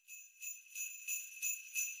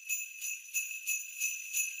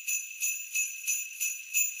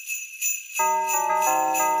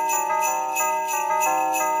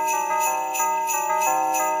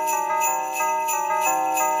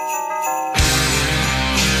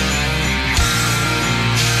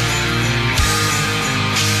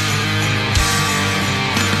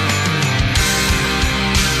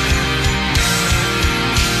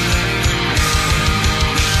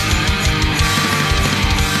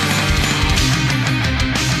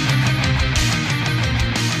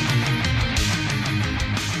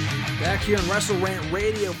here on Wrestle Rant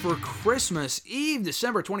Radio for Christmas Eve,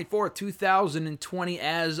 December 24th, 2020,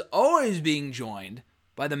 as always being joined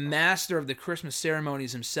by the master of the Christmas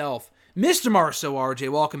ceremonies himself, Mr. Marceau RJ.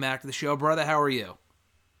 Welcome back to the show, brother. How are you?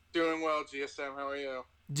 Doing well, GSM. How are you?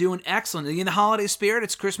 Doing excellent. In the holiday spirit,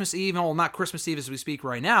 it's Christmas Eve. Well, not Christmas Eve as we speak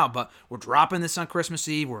right now, but we're dropping this on Christmas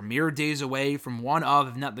Eve. We're mere days away from one of,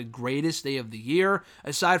 if not the greatest day of the year,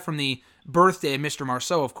 aside from the birthday of Mr.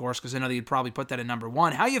 Marceau, of course, because I know that you'd probably put that at number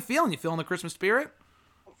one. How you feeling? You feeling the Christmas spirit?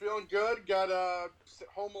 I'm feeling good. Got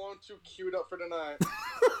Home Alone 2 queued up for tonight.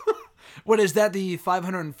 What, is that the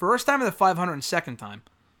 501st time or the 502nd time?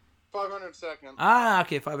 502nd. Ah,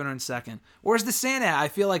 okay, 502nd. Where's the Santa hat? I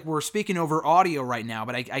feel like we're speaking over audio right now,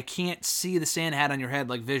 but I can't see the Santa hat on your head,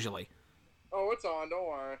 like, visually. Oh, it's on. Don't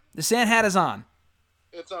worry. The Santa hat is on.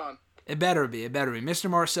 It's on. It better be. Mr.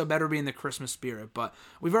 Marceau better be in the Christmas spirit. But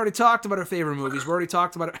we've already talked about our favorite movies. We've already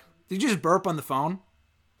talked about it. Did you just burp on the phone?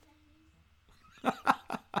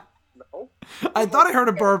 No. I thought I heard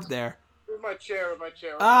a burp there. With my chair.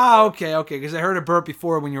 Ah, okay, because I heard a burp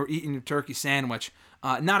before when you were eating your turkey sandwich.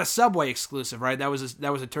 Not a Subway exclusive, right? That was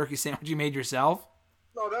a turkey sandwich you made yourself?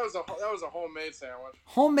 No, that was a homemade sandwich.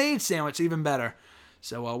 Homemade sandwich, even better.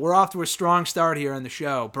 So we're off to a strong start here on the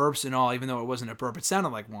show, burps and all, even though it wasn't a burp. It sounded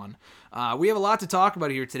like one. We have a lot to talk about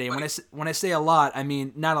here today. When I say a lot, I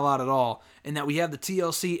mean not a lot at all, in that we have the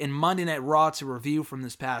TLC and Monday Night Raw to review from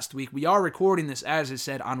this past week. We are recording this, as I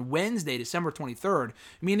said, on Wednesday, December 23rd,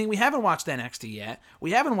 meaning we haven't watched NXT yet. We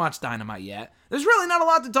haven't watched Dynamite yet. There's really not a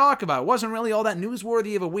lot to talk about. It wasn't really all that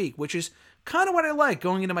newsworthy of a week, which is kind of what I like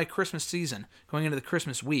going into my Christmas season, going into the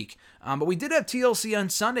Christmas week. But we did have TLC on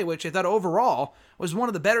Sunday, which I thought overall was one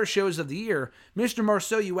of the better shows of the year. Mr.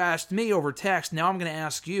 Marceau, you asked me over text. Now I'm going to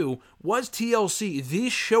ask you, was TLC the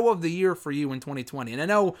show of the year for you in 2020? And I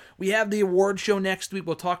know we have the award show next week.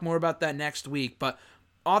 We'll talk more about that next week. But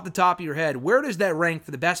off the top of your head, where does that rank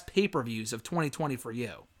for the best pay-per-views of 2020 for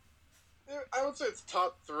you? I would say it's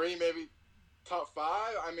top 3, maybe top 5.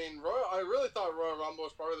 I mean, I really thought Royal Rumble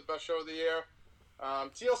was probably the best show of the year.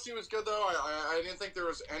 TLC was good, though. I didn't think there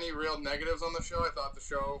was any real negatives on the show. I thought the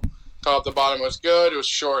show, top to bottom, was good. It was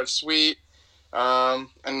short and sweet. And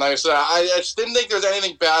like I said, I just didn't think there was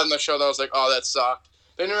anything bad in the show that was like, oh, that sucked.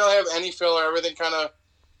 They didn't really have any filler. Everything kind of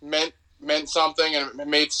meant something, and it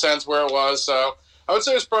made sense where it was. So I would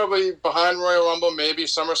say it's probably behind Royal Rumble, maybe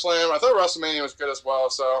SummerSlam. I thought WrestleMania was good as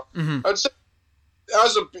well. So I would say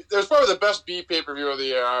it was probably the best B pay-per-view of the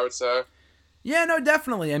year, I would say. Yeah, no,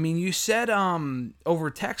 definitely. I mean, you said over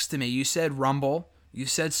text to me, you said Rumble, you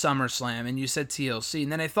said SummerSlam, and you said TLC.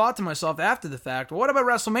 And then I thought to myself after the fact, well, what about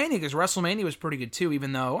WrestleMania? Because WrestleMania was pretty good too,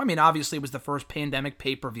 even though, I mean, obviously it was the first pandemic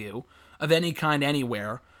pay-per-view of any kind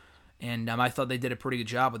anywhere. And I thought they did a pretty good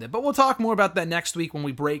job with it. But we'll talk more about that next week when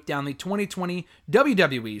we break down the 2020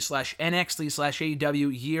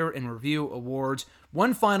 WWE/NXT/AEW Year in Review Awards.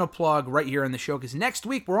 One final plug right here in the show, because next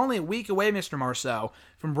week we're only a week away, Mr. Marceau,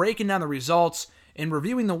 from breaking down the results and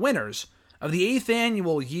reviewing the winners of the 8th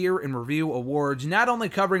Annual Year in Review Awards, not only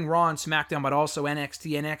covering Raw and SmackDown, but also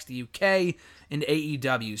NXT, NXT UK, and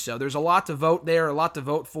AEW. So there's a lot to vote there, a lot to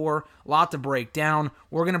vote for, a lot to break down.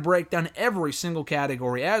 We're going to break down every single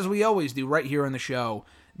category, as we always do right here on the show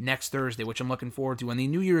next Thursday, which I'm looking forward to on the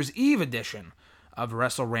New Year's Eve edition of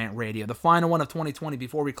Wrestle Rant Radio, the final one of 2020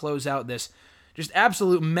 before we close out this just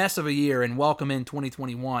absolute mess of a year and welcome in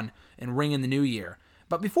 2021 and ring in the new year.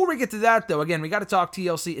 But before we get to that, though, again, we got to talk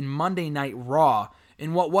TLC and Monday Night Raw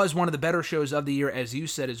in what was one of the better shows of the year, as you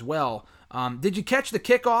said as well. Did you catch the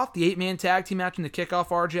kickoff, the 8-man tag team match in the kickoff,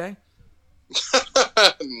 RJ?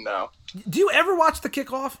 No. Do you ever watch the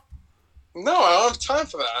kickoff? No, I don't have time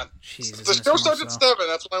for that. Jesus, the show starts at 7.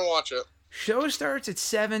 That's when I watch it. Show starts at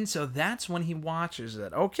 7, so that's when he watches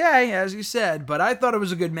it. Okay, as you said, but I thought it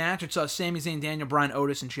was a good match. It saw Sami Zayn, Daniel Bryan,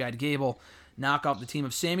 Otis, and Chad Gable knock off the team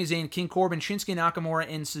of Sami Zayn, King Corbin, Shinsuke Nakamura,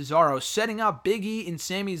 and Cesaro, setting up Big E and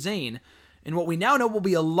Sami Zayn in what we now know will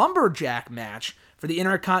be a lumberjack match for the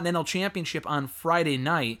Intercontinental Championship on Friday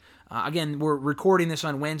night. Again, we're recording this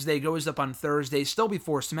on Wednesday, goes up on Thursday, still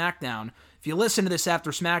before SmackDown. If you listen to this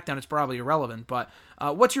after SmackDown, it's probably irrelevant, but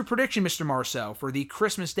what's your prediction, Mr. Marceau, for the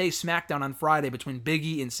Christmas Day SmackDown on Friday between Big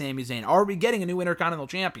E and Sami Zayn? Are we getting a new Intercontinental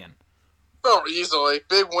Champion? Oh, easily.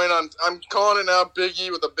 Big win I'm calling it now, Big E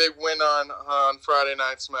with a big win on Friday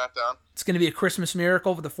night SmackDown. It's going to be a Christmas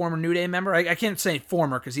miracle for the former New Day member? I can't say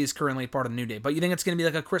former because he is currently part of the New Day, but you think it's going to be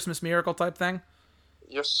like a Christmas miracle type thing?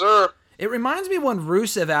 Yes, sir. It reminds me when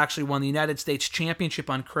Rusev actually won the United States Championship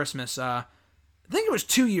on Christmas. I think it was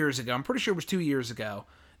 2 years ago. I'm pretty sure it was 2 years ago.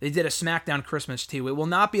 They did a SmackDown Christmas too. It will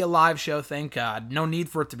not be a live show, thank God. No need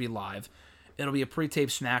for it to be live. It'll be a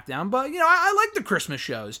pre-taped SmackDown, but I like the Christmas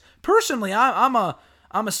shows. Personally, I'm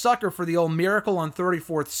a sucker for the old Miracle on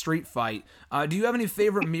 34th Street fight. Do you have any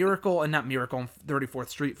favorite Miracle, and not Miracle on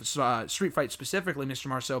 34th Street fight specifically, Mr.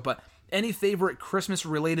 Marceau, but any favorite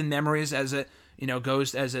Christmas-related memories as it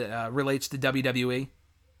relates to WWE?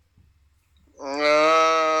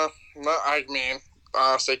 I mean,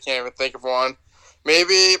 honestly, I can't even think of one.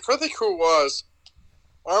 Maybe, I'm trying to think who it was.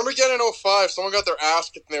 Armageddon 05, someone got their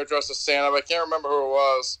ass kicked and they were dressed as Santa, but I can't remember who it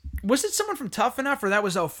was. Was it someone from Tough Enough, or that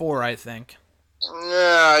was 04, I think?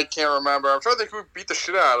 Yeah, I can't remember. I'm trying to think who beat the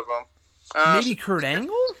shit out of him. Maybe Kurt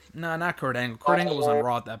Angle? No, not Kurt Angle. Kurt Angle was on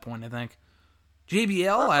Raw at that point, I think.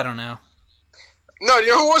 JBL? I don't know. No, you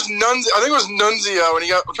know who was Nunzio? I think it was Nunzio,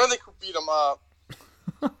 and I'm trying to think who beat him up.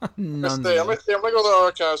 I'm going to go to the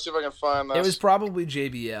archives, see if I can find this. It was probably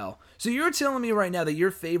JBL. So you're telling me right now that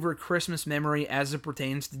your favorite Christmas memory as it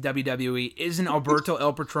pertains to WWE isn't Alberto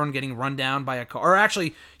El Patron getting run down by a car? Or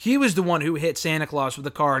actually, he was the one who hit Santa Claus with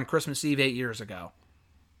a car on Christmas Eve 8 years ago.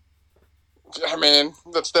 I mean,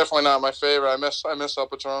 that's definitely not my favorite. I miss El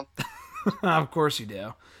Patron. Of course you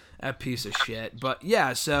do. That piece of shit. But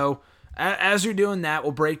yeah, so as you're doing that,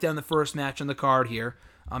 we'll break down the first match on the card here.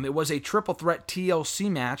 It was a triple threat TLC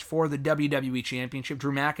match for the WWE Championship.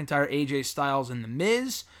 Drew McIntyre, AJ Styles, and The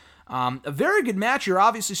Miz. A very good match here,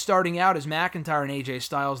 obviously starting out as McIntyre and AJ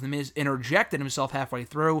Styles. The Miz interjected himself halfway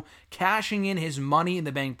through, cashing in his Money in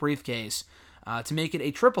the Bank briefcase to make it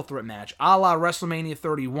a triple threat match, a la WrestleMania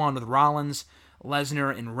 31 with Rollins,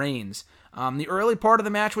 Lesnar, and Reigns. The early part of the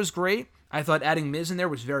match was great. I thought adding Miz in there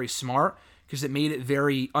was very smart because it made it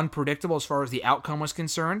very unpredictable as far as the outcome was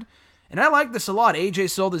concerned. And I like this a lot. AJ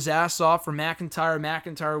sold his ass off for McIntyre.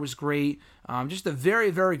 McIntyre was great. Just a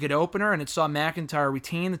very, very good opener, and it saw McIntyre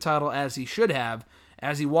retain the title as he should have,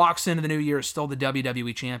 as he walks into the new year still the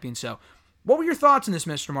WWE Champion. So, what were your thoughts on this,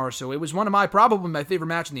 Mr. Marceau? It was probably my favorite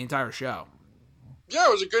match in the entire show. Yeah,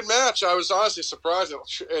 it was a good match. I was honestly surprised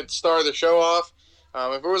it started the show off.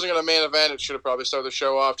 If it wasn't going to main event, it should have probably started the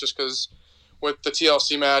show off just because with the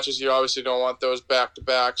TLC matches, you obviously don't want those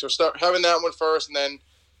back-to-back. So start having that one first, and then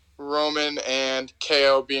Roman and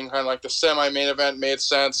KO being kind of like the semi-main event made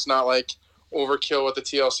sense, not like overkill with the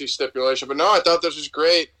TLC stipulation. But no, I thought this was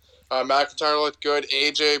great. McIntyre looked good.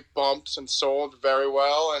 AJ bumped and sold very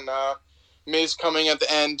well, and Miz coming at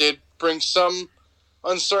the end did bring some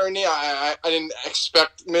uncertainty. I didn't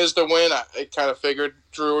expect Miz to win. I kind of figured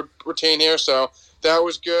Drew would retain here, so that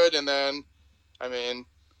was good. And then, it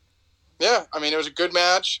was a good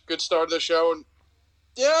match, good start of the show, and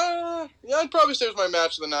yeah, I'd probably say it was my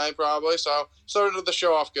match of the night, probably. So started the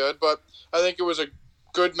show off good, but I think it was a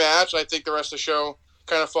good match. I think the rest of the show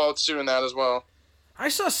kind of followed suit in that as well. I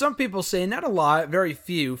saw some people say, not a lot, very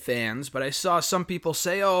few fans, but I saw some people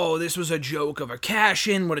say, oh, this was a joke of a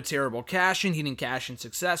cash-in. What a terrible cash-in. He didn't cash in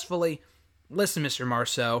successfully. Listen, Mr.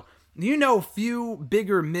 Marceau, you know few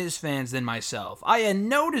bigger Miz fans than myself. I had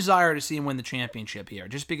no desire to see him win the championship here,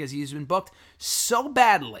 just because he's been booked so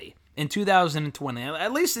badly in 2020,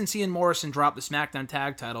 at least since Ian Morrison dropped the SmackDown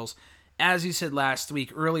tag titles, as he said last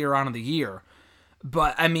week, earlier on in the year.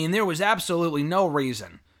 But, there was absolutely no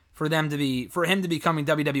reason for him to be becoming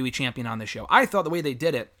WWE champion on the show. I thought the way they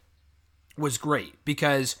did it was great,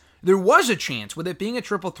 because there was a chance, with it being a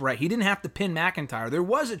triple threat, he didn't have to pin McIntyre. There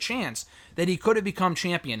was a chance that he could have become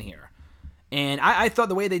champion here. And I thought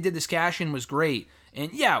the way they did this cash-in was great.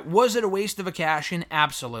 And yeah, was it a waste of a cash-in?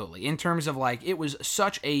 Absolutely. In terms of, it was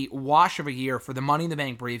such a wash of a year for the Money in the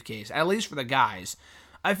Bank briefcase, at least for the guys.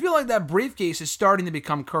 I feel like that briefcase is starting to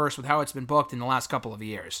become cursed with how it's been booked in the last couple of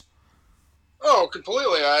years. Oh,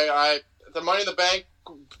 completely. The Money in the Bank,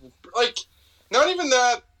 not even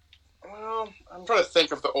that. Well, I'm trying to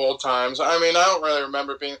think of the old times. I don't really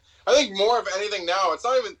remember being. I think more of anything now, it's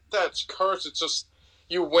not even that it's cursed. It's just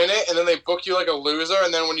you win it, and then they book you like a loser,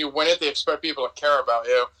 and then when you win it, they expect people to care about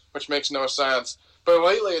you, which makes no sense. But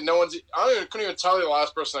lately, couldn't even tell you the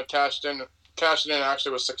last person that cashed in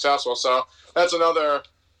actually was successful. So that's another,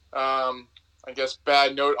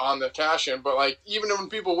 bad note on the cash in. But even when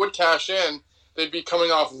people would cash in, they'd be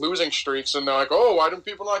coming off losing streaks, and they're like, "Oh, why do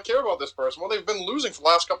people not care about this person?" Well, they've been losing for the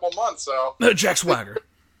last couple of months, so Jack Swagger.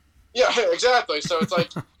 Yeah, exactly. So it's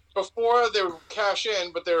like before they would cash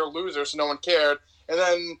in, but they were losers, so no one cared. And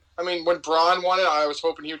then, when Braun won it, I was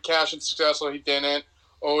hoping he would cash in successfully. He didn't.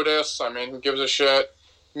 Otis, who gives a shit?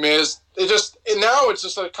 Miz, now it's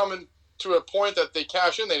just coming to a point that they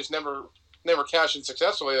cash in, they just never cash in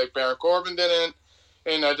successfully. Like Baron Corbin didn't,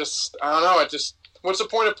 and I don't know. What's the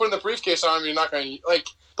point of putting the briefcase on them? You're not going to the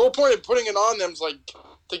whole point of putting it on them is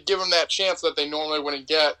to give them that chance that they normally wouldn't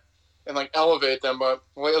get and elevate them. But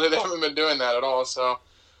lately they haven't been doing that at all. So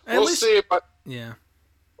we'll see. But Yeah.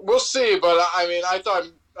 We'll see, but I mean, I thought,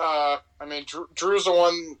 Drew's the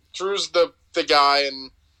one. Drew's the guy,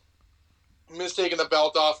 and Miz taking the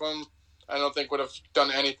belt off him, I don't think would have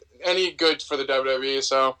done any good for the WWE.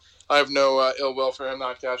 So I have no ill will for him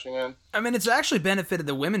not cashing in. I mean, it's actually benefited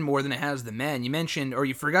the women more than it has the men. You mentioned, or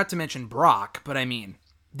you forgot to mention Brock, but I mean,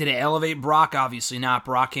 did it elevate Brock? Obviously not.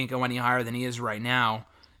 Brock can't go any higher than he is right now.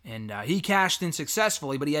 And he cashed in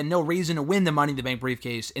successfully, but he had no reason to win the Money in the Bank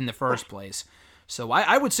briefcase in the first place. So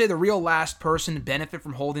I would say the real last person to benefit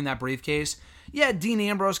from holding that briefcase, yeah, Dean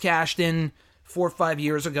Ambrose cashed in 4 or 5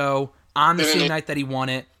 years ago on the same night that he won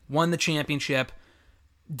it, won the championship.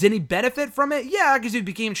 Did he benefit from it? Yeah, because he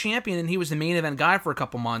became champion and he was the main event guy for a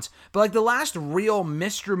couple months. But like the last real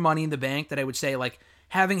Mr. Money in the Bank that I would say, like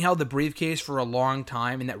having held the briefcase for a long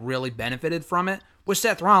time and that really benefited from it, was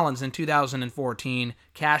Seth Rollins in 2014,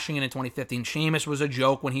 cashing in 2015. Sheamus was a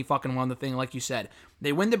joke when he fucking won the thing, like you said.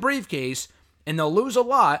 They win the briefcase, and they'll lose a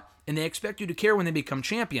lot, and they expect you to care when they become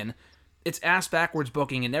champion. It's ass-backwards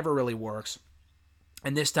booking. It never really works.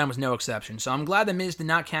 And this time was no exception. So I'm glad the Miz did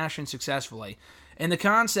not cash in successfully. And the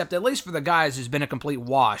concept, at least for the guys, has been a complete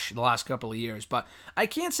wash the last couple of years. But I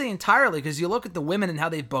can't say entirely, because you look at the women and how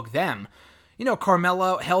they book them. You know,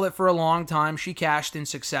 Carmella held it for a long time. She cashed in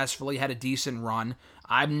successfully, had a decent run.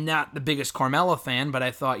 I'm not the biggest Carmella fan, but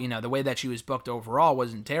I thought, the way that she was booked overall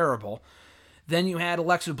wasn't terrible. Then you had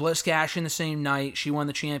Alexa Bliss cash in the same night. She won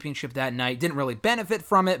the championship that night. Didn't really benefit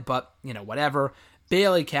from it, but, whatever.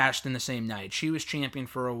 Bayley cashed in the same night. She was champion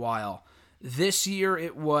for a while. This year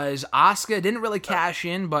it was Asuka. Didn't really cash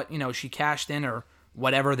in, but, she cashed in or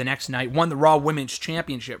whatever the next night. Won the Raw Women's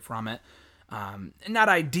Championship from it. Not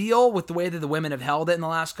ideal with the way that the women have held it in the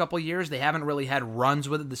last couple of years. They haven't really had runs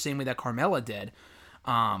with it the same way that Carmella did.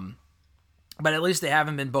 But at least they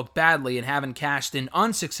haven't been booked badly and haven't cashed in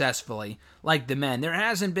unsuccessfully like the men. There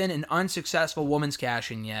hasn't been an unsuccessful women's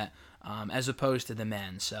cash-in yet, as opposed to the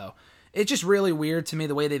men. So it's just really weird to me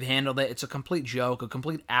the way they've handled it. It's a complete joke, a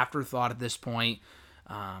complete afterthought at this point.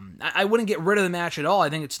 I wouldn't get rid of the match at all. I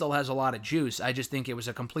think it still has a lot of juice. I just think it was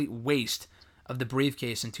a complete waste of the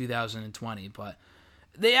briefcase in 2020. But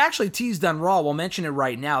they actually teased on Raw. We'll mention it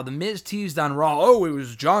right now. The Miz teased on Raw, oh, it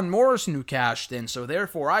was John Morrison who cashed in, so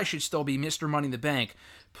therefore I should still be Mr. Money in the Bank.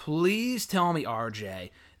 Please tell me,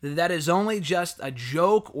 RJ, that is only just a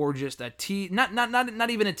joke or just a tease. Not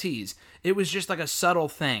even a tease. It was just like a subtle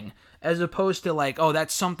thing, as opposed to like, oh,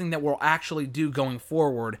 that's something that we'll actually do going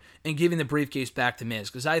forward and giving the briefcase back to Miz,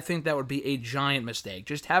 because I think that would be a giant mistake.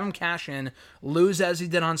 Just have him cash in, lose as he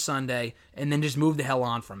did on Sunday, and then just move the hell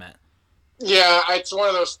on from it. Yeah, it's one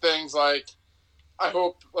of those things, like, I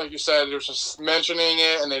hope, like you said, there's just mentioning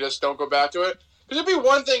it and they just don't go back to it. Because it'd be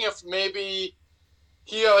one thing if maybe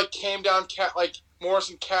he, came down,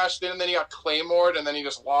 Morrison cashed in and then he got Claymored and then he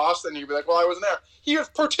just lost and you'd be like, well, I wasn't there. He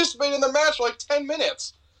participated in the match for, 10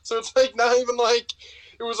 minutes. So it's, not even,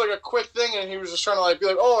 it was, a quick thing and he was just trying to, be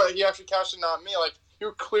like, oh, he actually cashed in, not me.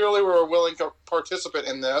 You clearly were a willing participant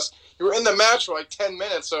in this. You were in the match for, 10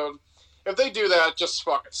 minutes, so if they do that, just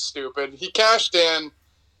fucking stupid. He cashed in.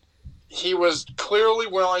 He was clearly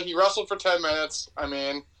willing. He wrestled for 10 minutes. I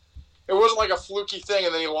mean, it wasn't like a fluky thing,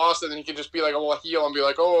 and then he lost it, and he could just be like a little heel and be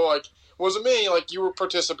like, oh, it wasn't me. You were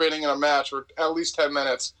participating in a match for at least 10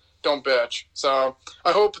 minutes. Don't bitch. So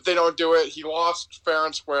I hope that they don't do it. He lost fair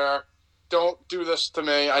and square. Don't do this to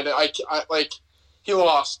me. He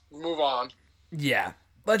lost. Move on. Yeah.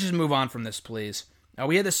 Let's just move on from this, please.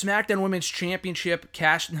 We had the SmackDown Women's Championship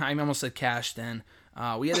I almost said cashed in.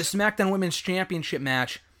 We had the SmackDown Women's Championship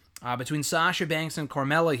match between Sasha Banks and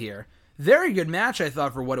Carmella here. Very good match, I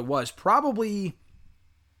thought, for what it was. Probably,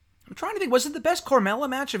 I'm trying to think, was it the best Carmella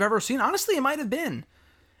match I've ever seen? Honestly, it might have been.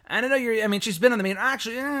 I don't know, she's been on the main.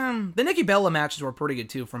 Actually, the Nikki Bella matches were pretty good,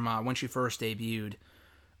 too, from when she first debuted.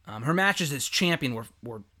 Her matches as champion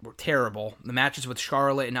were terrible. The matches with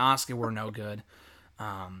Charlotte and Asuka were no good.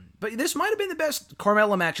 But this might have been the best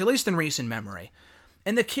Carmella match, at least in recent memory.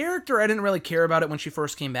 And the character, I didn't really care about it when she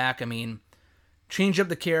first came back. Change up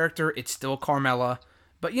the character, it's still Carmella.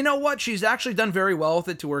 But you know what? She's actually done very well with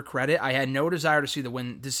it, to her credit. I had no desire to see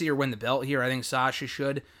her win the belt here. I think Sasha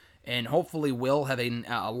should, and hopefully will have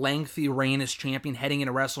a lengthy reign as champion heading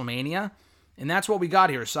into WrestleMania. And that's what we got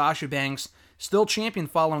here. Sasha Banks, still champion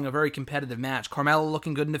following a very competitive match. Carmella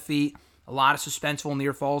looking good in defeat. A lot of suspenseful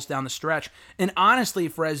near falls down the stretch. And honestly,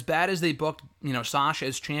 for as bad as they booked, Sasha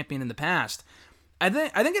as champion in the past, I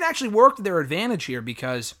think it actually worked to their advantage here,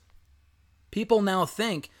 because people now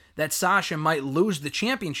think that Sasha might lose the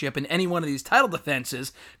championship in any one of these title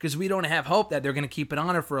defenses, because we don't have hope that they're going to keep it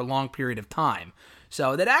on her for a long period of time.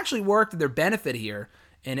 So that actually worked to their benefit here.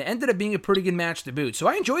 and it ended up being a pretty good match to boot. So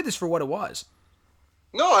I enjoyed this for what it was.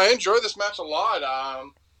 No, I enjoyed this match a lot.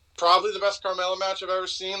 Probably the best Carmella match I've ever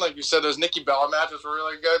seen. Like you said, those Nikki Bella matches were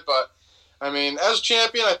really good, but I mean, as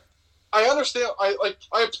champion, I understand. I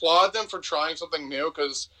applaud them for trying something new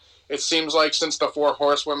because it seems like since the 4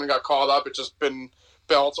 Horsewomen got called up, it's just been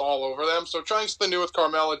belts all over them. So trying something new with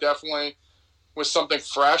Carmella definitely was something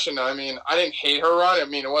fresh. And I mean, I didn't hate her run. I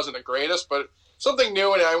mean, it wasn't the greatest, but something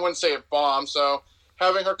new, and I wouldn't say it bombed. So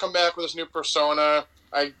having her come back with this new persona,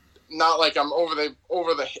 not like I'm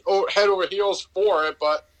head over heels for it,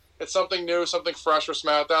 but it's something new, something fresh for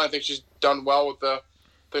SmackDown. I think she's done well with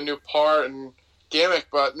the new part and gimmick.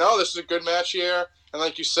 But no, this is a good match here. And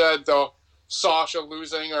like you said, though, Sasha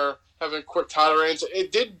losing or having quick title reigns,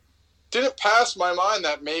 it didn't pass my mind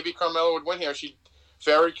that maybe Carmella would win here.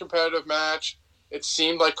 Very competitive match. It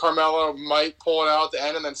seemed like Carmella might pull it out at the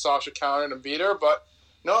end, and then Sasha countered and beat her. But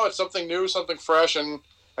no, it's something new, something fresh, and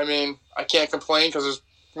I mean, I can't complain because it's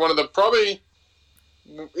one of the probably,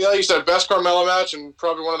 like you said, best Carmella match and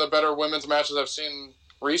probably one of the better women's matches I've seen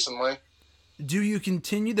recently. Do you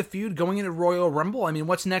continue the feud going into Royal Rumble? I mean,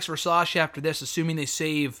 what's next for Sasha after this, assuming they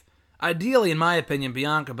save, ideally, in my opinion,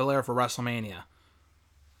 Bianca Belair for WrestleMania?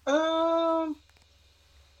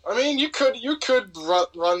 I mean, you could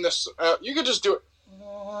run this. You could just do it.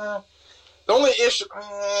 The only issue,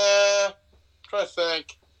 I'm trying to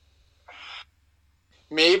think.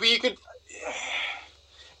 Maybe you could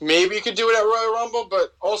do it at Royal Rumble,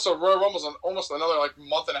 but also Royal Rumble's almost another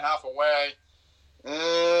month and a half away.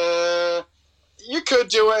 You could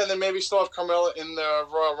do it and then maybe still have Carmella in the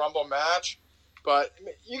Royal Rumble match, but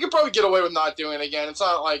you could probably get away with not doing it again. It's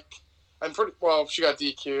not like she got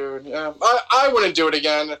DQ'd. Yeah, I wouldn't do it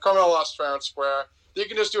again. Carmella lost fair and square. You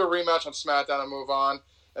can just do a rematch on SmackDown and move on,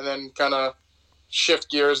 and then kind of shift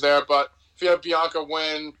gears there. But if you have Bianca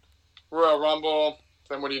win Royal Rumble,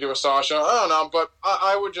 then what do you do with Sasha? I don't know, but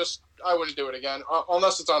I wouldn't do it again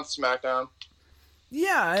unless it's on SmackDown.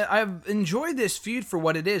 Yeah, I've enjoyed this feud for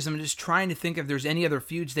what it is. I'm just trying to think if there's any other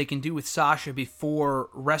feuds they can do with Sasha before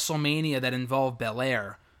WrestleMania that involve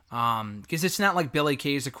Belair. Because it's not like Billie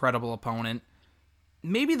Kay is a credible opponent.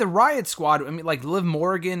 Maybe the Riot Squad, I mean, like Liv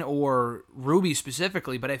Morgan or Ruby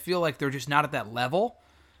specifically, but I feel like they're just not at that level.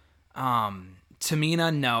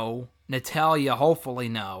 Tamina, no. Natalya, hopefully,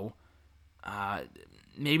 no.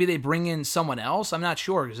 Maybe they bring in someone else. I'm not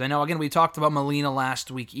sure, because I know, again, we talked about Melina last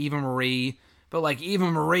week, Eva Marie. But like Eva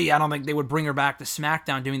Marie, I don't think they would bring her back to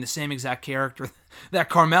SmackDown doing the same exact character that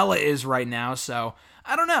Carmella is right now. So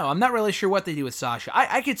I don't know. I'm not really sure what they do with Sasha.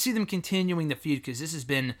 I could see them continuing the feud because this has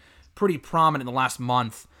been pretty prominent in the last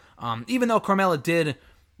month. Even though Carmella did,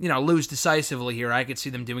 lose decisively here, I could see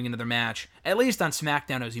them doing another match, at least on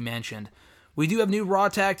SmackDown, as you mentioned. We do have new Raw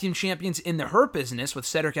Tag Team Champions in the Hurt Business, with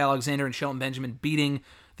Cedric Alexander and Shelton Benjamin beating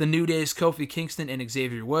the New Day's Kofi Kingston and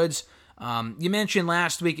Xavier Woods. You mentioned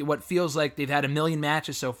last week what feels like they've had 1 million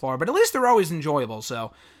matches so far, but at least they're always enjoyable,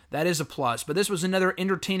 so that is a plus. But this was another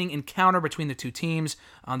entertaining encounter between the two teams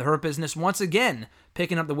on the Hurt Business, once again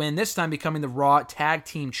picking up the win, this time becoming the Raw Tag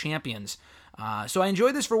Team Champions. So I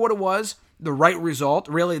enjoyed this for what it was, the right result,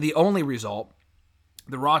 really the only result.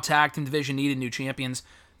 The Raw Tag Team division needed new champions.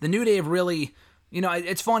 The New Day have really,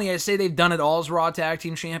 it's funny, I say they've done it all as Raw Tag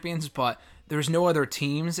Team Champions, but there's no other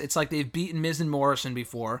teams. It's like they've beaten Miz and Morrison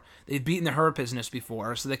before. They've beaten the Hurt Business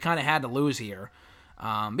before, so they kind of had to lose here.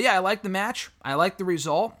 But yeah, I like the match. I like the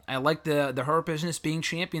result. I like the Hurt Business being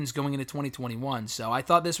champions going into 2021. So I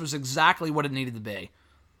thought this was exactly what it needed to be.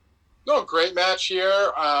 No, great match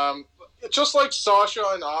here. Just like Sasha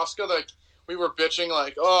and Asuka, like we were bitching,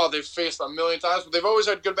 like, oh, they've faced 1 million times, but they've always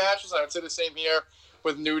had good matches. I would say the same here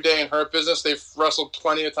with New Day and Hurt Business. They've wrestled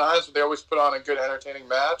plenty of times, but they always put on a good, entertaining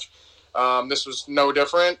match. This was no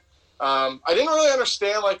different. I didn't really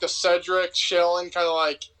understand the Cedric Shelton kind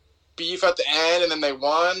of beef at the end, and then they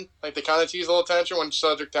won. They kind of teased a little tension when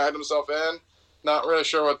Cedric tagged himself in. Not really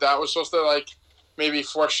sure what that was supposed to maybe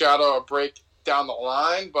foreshadow a break down the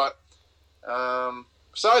line. But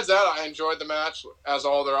besides that, I enjoyed the match as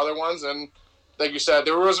all their other ones. And like you said,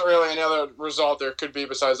 there wasn't really any other result there could be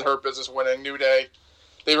besides the Hurt Business winning. New Day,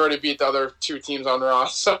 they've already beat the other two teams on Raw,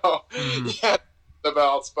 so yeah, the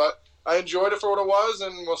belts. But I enjoyed it for what it was,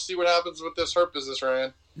 and we'll see what happens with this Hurt Business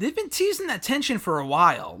reign. They've been teasing that tension for a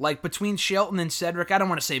while, between Shelton and Cedric. I don't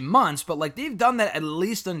want to say months, but they've done that at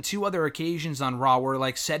least on 2 other occasions on Raw,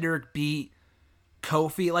 where Cedric beat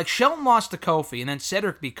Kofi. Shelton lost to Kofi, and then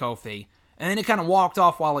Cedric beat Kofi, and then it kind of walked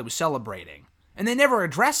off while he was celebrating, and they never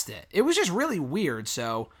addressed it. It was just really weird.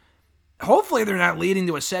 So hopefully they're not leading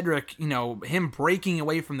to a Cedric, him breaking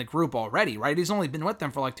away from the group already, right? He's only been with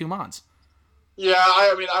them for 2 months. Yeah,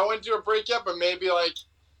 I wouldn't do a break yet, but maybe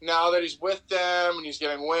now that he's with them and he's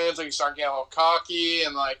getting wins, like, he's starting getting a little cocky,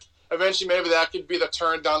 and, like, eventually maybe that could be the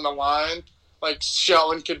turn down the line. Like,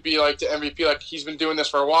 Shelton could be, like, the MVP. Like, he's been doing this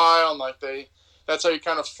for a while, and, like, that's how you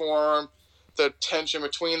kind of form the tension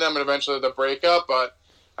between them and eventually the breakup. But,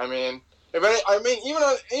 I mean, even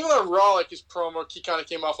on Raw, like, his promo, he kind of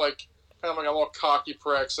came off like kind of like a little cocky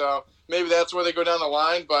prick. So maybe that's where they go down the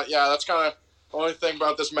line. But, yeah, that's kind of the only thing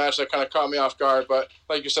about this match that kind of caught me off guard. But,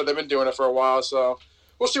 like you said, they've been doing it for a while. So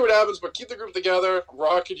we'll see what happens. But keep the group together.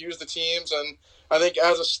 Raw could use the teams. And I think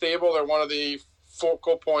as a stable, they're one of the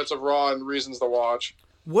focal points of Raw and reasons to watch.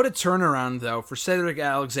 What a turnaround, though, for Cedric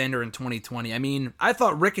Alexander in 2020. I mean, I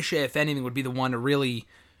thought Ricochet, if anything, would be the one to really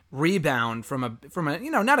rebound from a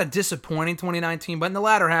not a disappointing 2019, but in the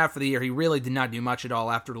latter half of the year, he really did not do much at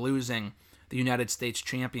all after losing the United States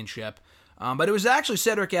Championship. But it was actually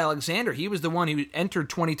Cedric Alexander. He was the one who entered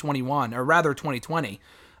 2021, or rather 2020,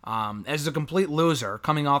 as a complete loser,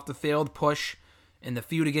 coming off the failed push in the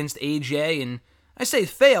feud against AJ. And I say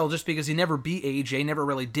fail just because he never beat AJ, never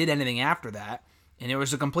really did anything after that. And it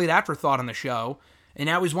was a complete afterthought on the show. And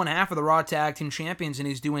now he's one half of the Raw Tag Team Champions, and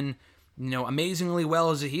he's doing, amazingly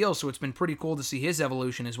well as a heel. So it's been pretty cool to see his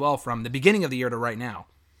evolution as well from the beginning of the year to right now.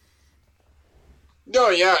 No,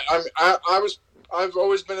 yeah, I've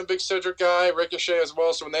always been a big Cedric guy, Ricochet as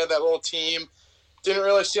well. So when they had that little team, didn't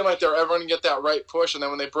really seem like they were ever going to get that right push. And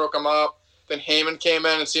then when they broke them up, then Heyman came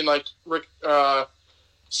in and seemed like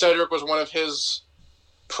Cedric was one of his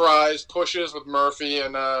prize pushes with Murphy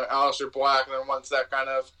and Aleister Black, and then once that kind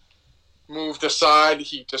of moved aside,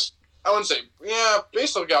 he just, I wouldn't say,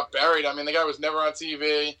 basically got buried. I mean, the guy was never on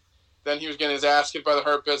TV. Then he was getting his ass kicked by the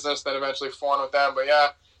Hurt Business, then eventually fought with them. But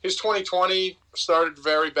yeah, his 2020 started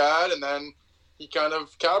very bad, and then he kind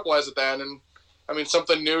of capitalized at that. And I mean,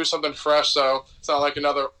 something new, something fresh. So it's not like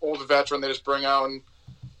another old veteran they just bring out and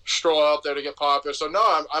stroll out there to get popular. So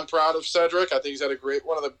no, I'm proud of Cedric. I think he's had a great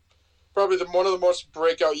one of the most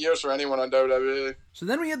breakout years for anyone on WWE. So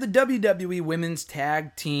then we had the WWE Women's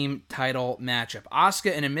Tag Team title matchup.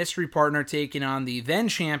 Asuka and a mystery partner taking on the then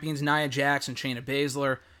champions Nia Jax and Shayna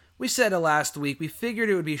Baszler. We said it last week. We figured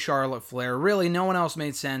it would be Charlotte Flair. Really, no one else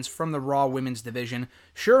made sense from the Raw Women's division.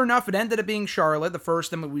 Sure enough, it ended up being Charlotte, the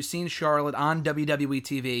first time we've seen Charlotte on WWE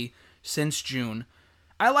TV since June.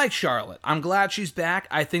 I like Charlotte. I'm glad she's back.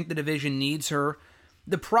 I think the division needs her.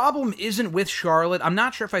 The problem isn't with Charlotte. I'm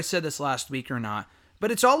not sure if I said this last week or not,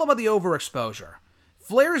 but it's all about the overexposure.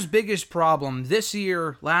 Flair's biggest problem this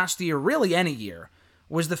year, last year, really any year,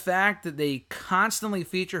 was the fact that they constantly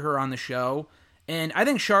feature her on the show. And I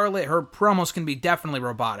think Charlotte, her promos can be definitely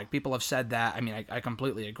robotic. People have said that. I mean, I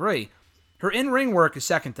completely agree. Her in-ring work is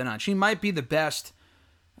second to none. She might be the best.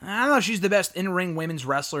 I don't know if she's the best in-ring women's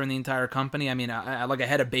wrestler in the entire company. I mean, I like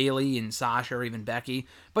ahead of Bayley and Sasha or even Becky,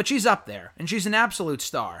 but she's up there, and she's an absolute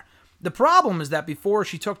star. The problem is that before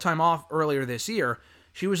she took time off earlier this year,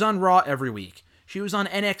 she was on Raw every week. She was on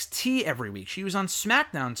NXT every week. She was on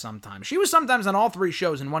SmackDown sometimes. She was sometimes on all three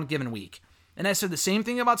shows in one given week. And I said the same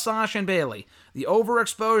thing about Sasha and Bayley. The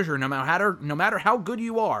overexposure, no matter how good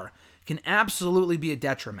you are, can absolutely be a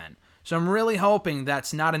detriment. So I'm really hoping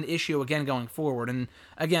that's not an issue again going forward. And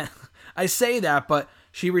again, I say that, but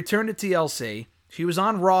she returned to TLC. She was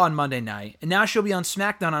on Raw on Monday night, and now she'll be on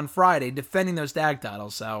SmackDown on Friday defending those tag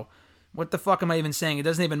titles. So what the fuck am I even saying? It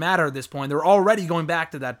doesn't even matter at this point. They're already going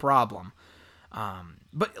back to that problem.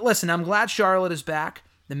 But listen, I'm glad Charlotte is back.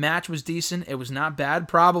 The match was decent. It was not bad.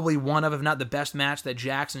 Probably one of, if not the best match that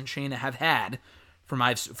Jax and Shayna have had,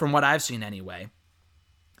 from what I've seen anyway.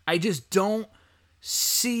 I just don't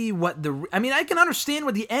see what I can understand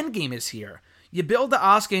what the end game is here. You build the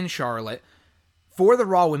Asuka and Charlotte for the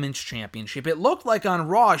Raw Women's Championship. It looked like on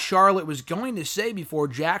Raw, Charlotte was going to say before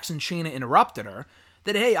Jax and Shayna interrupted her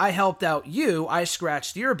that, hey, I helped out you. I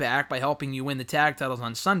scratched your back by helping you win the tag titles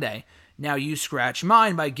on Sunday. Now you scratch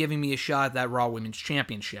mine by giving me a shot at that Raw Women's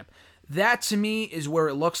Championship. That, to me, is where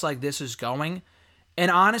it looks like this is going.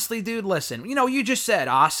 And honestly, dude, listen, you just said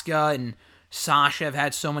Asuka and Sasha have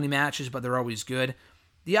had so many matches, but they're always good.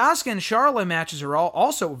 The Asuka and Charlotte matches are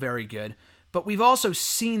also very good, but we've also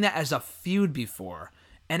seen that as a feud before.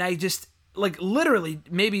 And I just, literally,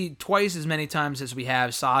 maybe twice as many times as we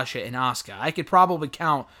have Sasha and Asuka. I could probably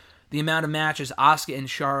count the amount of matches Asuka and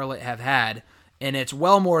Charlotte have had, and it's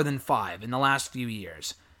well more than 5 in the last few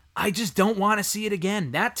years. I just don't want to see it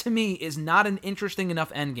again. That, to me, is not an interesting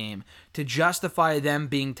enough endgame to justify them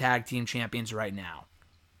being tag team champions right now.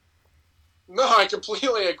 No, I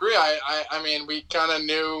completely agree. I mean, we kind of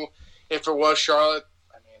knew if it was Charlotte,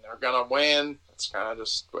 they're going to win. It's kind of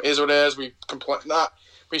just is what it is.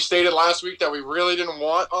 We stated last week that we really didn't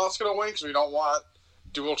want Asuka to win because we don't want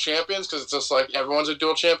dual champions because it's just like everyone's a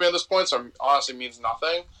dual champion at this point, so it honestly means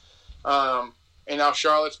nothing. And now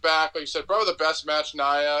Charlotte's back. Like you said, probably the best match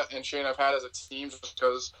Nia and Shayna have had as a team just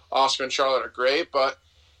because Asuka and Charlotte are great. But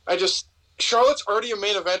Charlotte's already a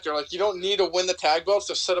main eventer. Like, you don't need to win the tag belts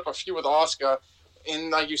to set up a feud with Asuka. And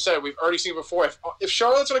like you said, we've already seen before. If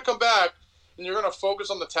Charlotte's going to come back and you're going to focus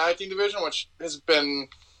on the tag team division, which has been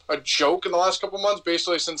a joke in the last couple months,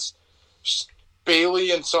 basically since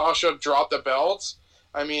Bayley and Sasha dropped the belts.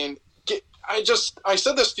 I mean, I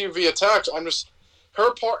said this to you via text. I'm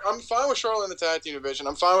fine with Charlotte in the tag team division.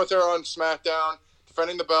 I'm fine with her on SmackDown,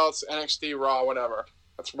 defending the belts, NXT, Raw, whatever.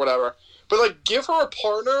 That's whatever. But, like, give her a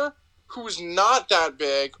partner who's not that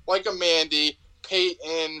big, like a Mandy,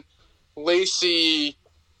 Peyton, Lacey,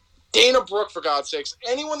 Dana Brooke, for God's sakes.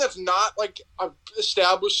 Anyone that's not, like, an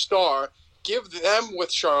established star, give them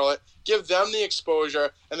with Charlotte, give them the exposure,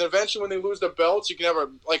 and then eventually when they lose the belts, you can have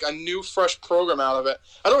a new, fresh program out of it.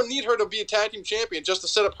 I don't need her to be a tag team champion just to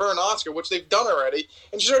set up her and Asuka, which they've done already,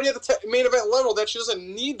 and she's already at the main event level that she doesn't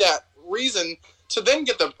need that reason to then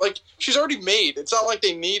get she's already made. It's not like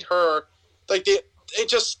they need her, I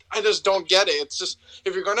just don't get it. It's just,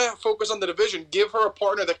 if you're going to focus on the division, give her a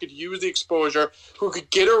partner that could use the exposure, who could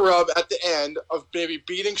get a rub at the end of maybe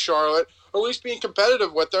beating Charlotte, or at least being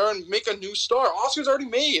competitive with her and make a new star. Asuka's already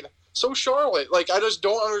made. So Charlotte. I just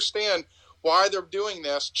don't understand why they're doing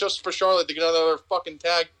this just for Charlotte to get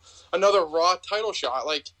another Raw title shot.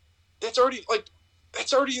 That's already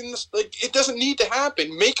in this. It doesn't need to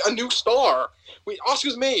happen. Make a new star.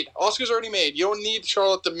 Asuka's made. Asuka's already made. You don't need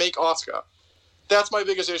Charlotte to make Asuka. That's my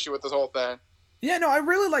biggest issue with this whole thing. Yeah, no, I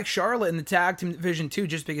really like Charlotte in the tag team division too,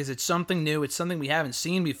 just because it's something new, it's something we haven't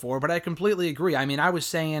seen before, but I completely agree. I mean, I was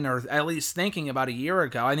saying, or at least thinking about a year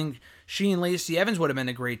ago, I think she and Lacey Evans would have been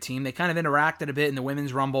a great team. They kind of interacted a bit in the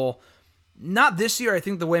Women's Rumble. Not this year, I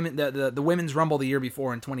think the Women's Rumble the year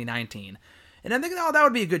before in 2019. And I'm thinking, that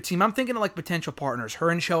would be a good team. I'm thinking of potential partners.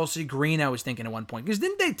 Her and Chelsea Green, I was thinking at one point. Because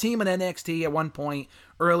didn't they team in NXT at one point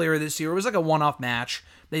earlier this year? It was like a one-off match.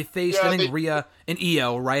 They faced, Rhea and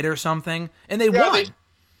Io, right, or something? And they won.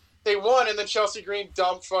 They won, and then Chelsea Green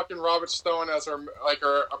dumped fucking Robert Stone as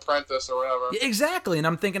her apprentice or whatever. Yeah, exactly. And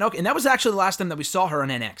I'm thinking, okay, and that was actually the last time that we saw her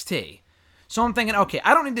in NXT. So I'm thinking, okay,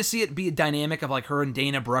 I don't need to see it be a dynamic of her and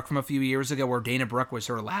Dana Brooke from a few years ago where Dana Brooke was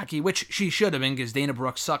her lackey, which she should have been because Dana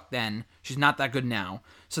Brooke sucked then. She's not that good now.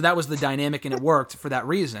 So that was the dynamic and it worked for that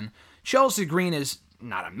reason. Chelsea Green is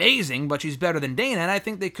not amazing, but she's better than Dana, and I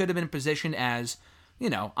think they could have been positioned as,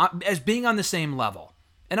 as being on the same level.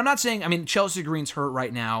 And I'm not saying, Chelsea Green's hurt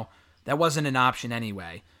right now. That wasn't an option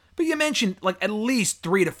anyway. But you mentioned at least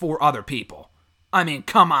 3 to 4 other people.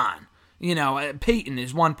 Come on. Peyton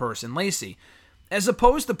is one person, Lacey. As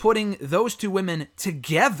opposed to putting those two women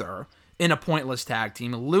together in a pointless tag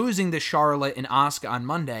team, losing to Charlotte and Asuka on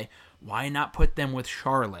Monday, why not put them with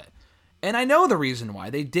Charlotte? And I know the reason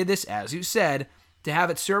why. They did this, as you said, to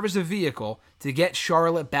have it serve as a vehicle to get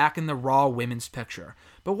Charlotte back in the Raw women's picture.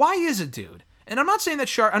 But why is it, dude? And I'm not saying that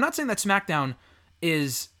SmackDown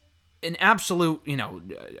is an absolute,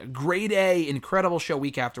 grade A, incredible show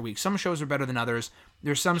week after week. Some shows are better than others.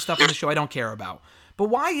 There's some stuff on the show I don't care about. But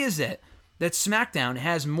why is it that SmackDown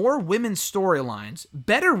has more women's storylines,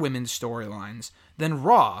 better women's storylines, than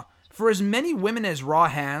Raw? For as many women as Raw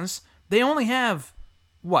has, they only have,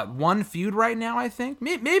 one feud right now, I think?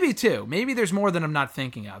 Maybe 2. Maybe there's more than I'm not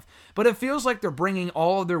thinking of. But it feels like they're bringing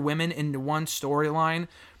all of their women into one storyline.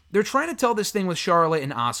 They're trying to tell this thing with Charlotte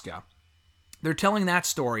and Asuka. They're telling that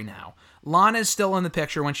story now. Lana's still in the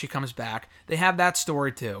picture when she comes back. They have that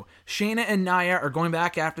story too. Shayna and Nia are going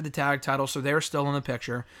back after the tag title, so they're still in the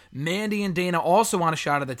picture. Mandy and Dana also want a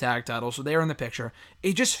shot at the tag title, so they're in the picture.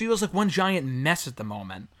 It just feels like one giant mess at the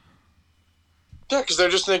moment. Yeah, because they're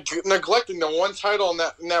just neglecting the one title in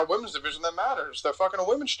that women's division that matters. The fucking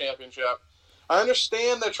women's championship. I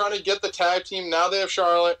understand they're trying to get the tag team. Now they have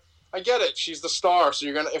Charlotte. I get it. She's the star, so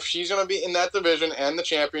if she's gonna be in that division and the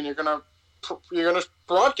champion, you're gonna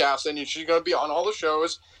broadcast it, and she's going to be on all the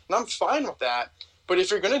shows, and I'm fine with that. But if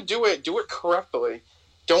you're going to do it correctly.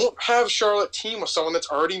 Don't have Charlotte team with someone that's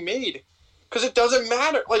already made, because it doesn't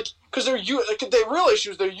matter. Because the real issue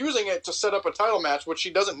is they're using it to set up a title match, which she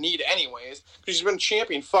doesn't need anyways, because she's been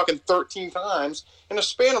champion fucking 13 times in a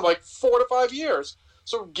span of 4 to 5 years.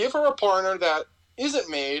 So give her a partner that isn't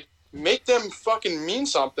made, make them fucking mean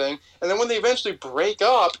something, and then when they eventually break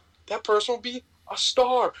up, that person will be a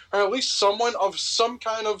star, or at least someone of some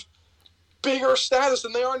kind of bigger status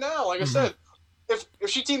than they are now. Like I said, if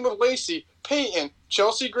she teamed with Lacey, Peyton,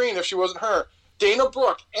 Chelsea Green, if she wasn't hurt, Dana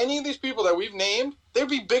Brooke, any of these people that we've named, they'd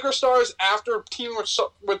be bigger stars after teaming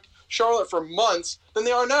with Charlotte for months than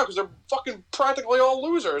they are now because they're fucking practically all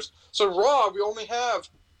losers. So Raw, we only have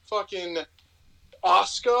fucking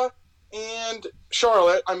Asuka and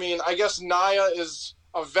Charlotte. I mean, I guess Nia is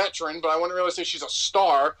a veteran, but I wouldn't really say she's a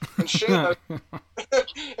star. And Shayna,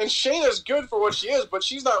 and Shayna's good for what she is, but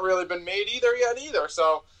she's not really been made either.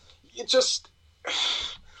 So it just,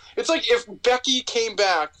 it's like if Becky came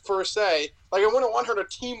back for say, like I wouldn't want her to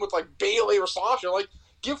team with like Bayley or Sasha. Like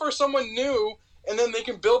give her someone new, and then they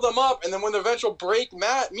can build them up. And then when the eventual break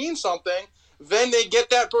means something, then they get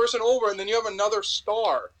that person over, and then you have another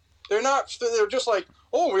star. They're just like,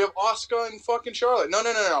 oh, we have Asuka and fucking Charlotte.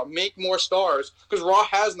 No. Make more stars. Because Raw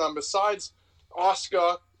has none besides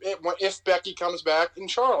Asuka if Becky comes back and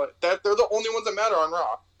Charlotte. They're the only ones that matter on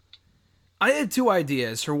Raw. I had two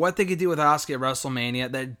ideas for what they could do with Asuka at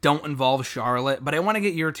WrestleMania that don't involve Charlotte, but I want to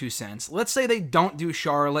get your 2 cents. Let's say they don't do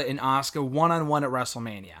Charlotte and Asuka one-on-one at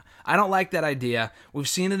WrestleMania. I don't like that idea. We've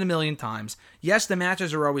seen it a million times. Yes, the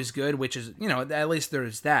matches are always good, which is, at least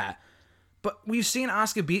there's that. But we've seen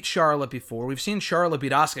Asuka beat Charlotte before. We've seen Charlotte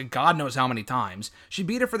beat Asuka God knows how many times. She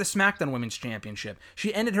beat her for the SmackDown Women's Championship.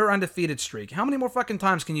 She ended her undefeated streak. How many more fucking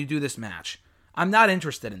times can you do this match? I'm not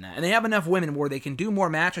interested in that. And they have enough women where they can do more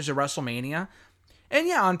matches at WrestleMania. And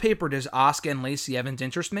yeah, on paper, does Asuka and Lacey Evans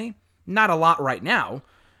interest me? Not a lot right now.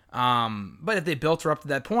 But if they built her up to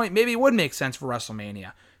that point, maybe it would make sense for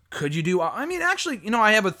WrestleMania. Could you do... actually,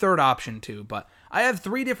 I have a third option too. But I have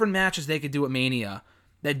 3 different matches they could do at Mania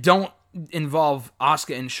that don't involve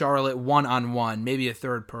Asuka and Charlotte one-on-one, maybe a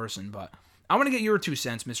third person, but I want to get your 2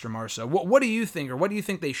 cents, Mr. Marceau. What do you think, or what do you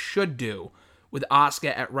think they should do with Asuka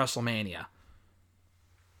at WrestleMania?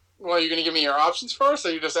 Well, you're going to give me your options first, or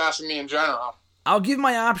are you just asking me in general? I'll give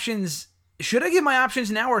my options. Should I give my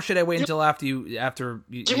options now, or should I wait until after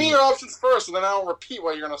you? Give me your options first, and then I'll repeat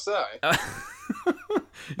what you're going to say.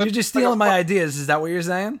 You're just stealing my ideas. Is that what you're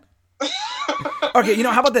saying? Okay,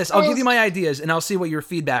 how about this? I'll give you my ideas, and I'll see what your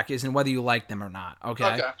feedback is and whether you like them or not,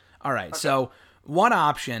 okay? All right, so one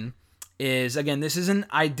option is, again, this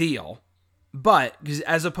isn't ideal, but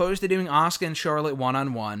as opposed to doing Asuka and Charlotte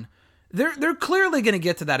one-on-one, they're clearly going to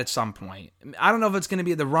get to that at some point. I don't know if it's going to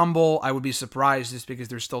be the Rumble. I would be surprised just because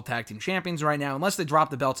they're still tag team champions right now. Unless they drop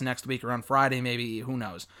the belts next week or on Friday, maybe, who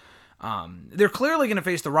knows. They're clearly going to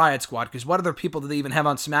face the Riot Squad, because what other people do they even have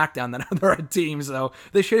on SmackDown that are a team? So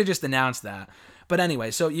they should have just announced that. But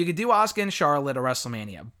anyway, so you could do Asuka and Charlotte at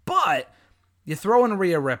WrestleMania, but you throw in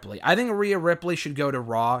Rhea Ripley. I think Rhea Ripley should go to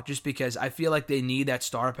Raw just because I feel like they need that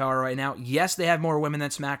star power right now. Yes, they have more women than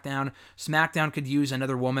SmackDown. SmackDown could use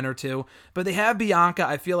another woman or two, but they have Bianca.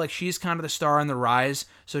 I feel like she's kind of the star on the rise,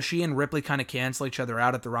 so she and Ripley kind of cancel each other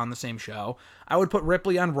out if they're on the same show. I would put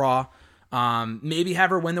Ripley on Raw. Maybe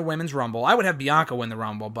have her win the Women's Rumble. I would have Bianca win the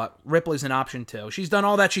Rumble, but Ripley's an option too. She's done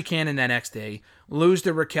all that she can in NXT. Lose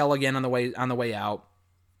to Raquel again on the way out.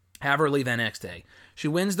 Have her leave NXT. She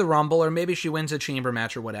wins the Rumble, or maybe she wins a chamber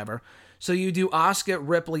match or whatever. So you do Asuka,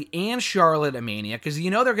 Ripley, and Charlotte at Mania, because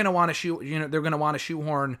they're going to want to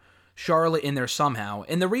shoehorn Charlotte in there somehow.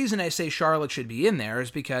 And the reason I say Charlotte should be in there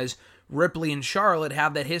is because Ripley and Charlotte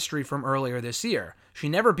have that history from earlier this year. She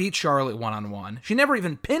never beat Charlotte one-on-one. She never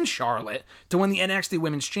even pinned Charlotte to win the NXT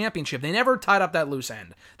Women's Championship. They never tied up that loose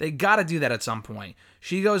end. They got to do that at some point.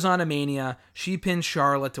 She goes on to Mania. She pins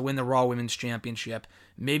Charlotte to win the Raw Women's Championship.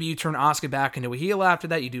 Maybe you turn Asuka back into a heel after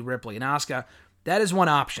that. You do Ripley and Asuka. That is one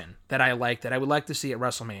option that I like, that I would like to see at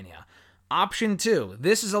WrestleMania. Option 2.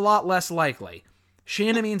 This is a lot less likely.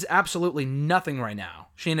 Shayna means absolutely nothing right now.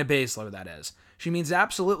 Shayna Baszler, that is. She means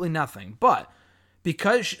absolutely nothing. But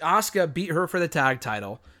because Asuka beat her for the tag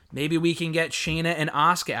title, maybe we can get Shayna and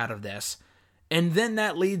Asuka out of this. And then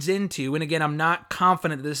that leads into, and again, I'm not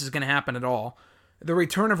confident that this is going to happen at all, the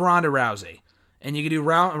return of Ronda Rousey. And you can do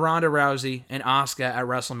Ronda Rousey and Asuka at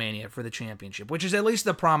WrestleMania for the championship, which is at least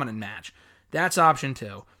the prominent match. That's option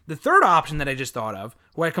 2. The third option that I just thought of,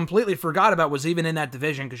 who I completely forgot about was even in that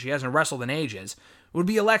division because she hasn't wrestled in ages, would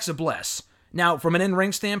be Alexa Bliss. Now, from an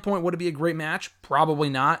in-ring standpoint, would it be a great match? Probably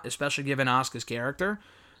not, especially given Asuka's character.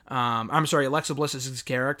 Alexa Bliss is his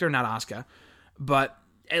character, not Asuka. But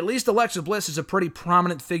at least Alexa Bliss is a pretty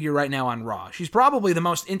prominent figure right now on Raw. She's probably the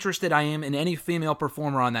most interested I am in any female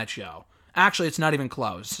performer on that show. Actually, it's not even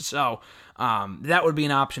close. So that would be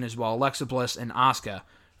an option as well. Alexa Bliss and Asuka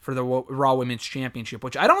for the Raw Women's Championship,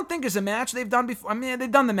 which I don't think is a match they've done before. I mean,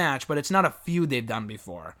 they've done the match, but it's not a feud they've done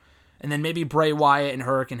before. And then maybe Bray Wyatt and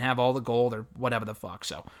her can have all the gold or whatever the fuck.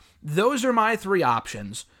 So those are my 3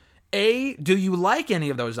 options. A, do you like any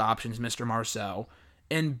of those options, Mr. Marceau?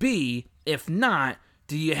 And B, if not,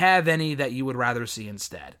 do you have any that you would rather see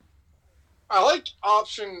instead? I like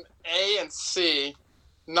option A and C.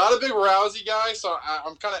 not a big Rousey guy, so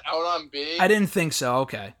I'm kind of out on B. I didn't think so.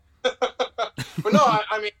 Okay. But no,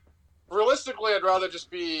 I mean, realistically, I'd rather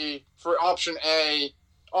just be for option A,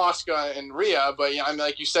 Asuka and Rhea. But I mean,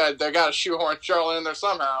 like you said, they got to shoehorn Charlotte in there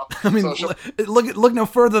somehow. I mean, so look no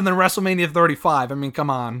further than WrestleMania 35. I mean, come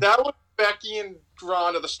on. That was Becky and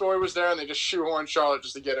Ronda. The story was there, and they just shoehorned Charlotte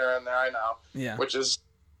just to get her in there. I know. Yeah. Which is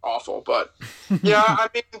awful, but yeah, I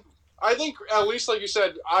mean, I think at least like you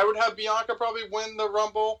said, I would have Bianca probably win the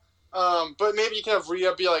Rumble. But maybe you can have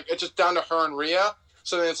Rhea be like, it's just down to her and Rhea.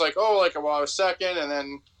 So then it's like, oh, like, well, I was second, and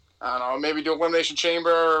then, I don't know, maybe do Elimination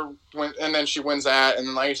Chamber, and then she wins that. And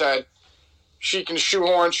then, like I said, she can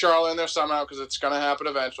shoehorn Charlotte in there somehow because it's going to happen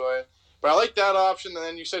eventually. But I like that option. And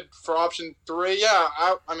then you said for option 3, yeah,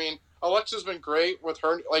 I mean, Alexa's been great with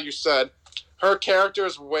her. Like you said, her character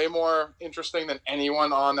is way more interesting than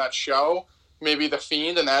anyone on that show. Maybe The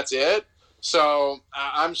Fiend, and that's it. So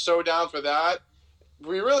I'm so down for that.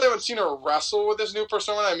 We really haven't seen her wrestle with this new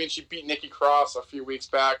persona. I mean, she beat Nikki Cross a few weeks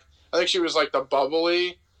back. I think she was like the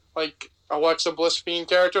bubbly, like Alexa Bliss Fiend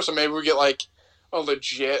character. So maybe we get like a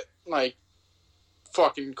legit, like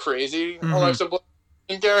fucking crazy Alexa Bliss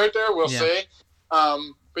Fiend character. We'll see. But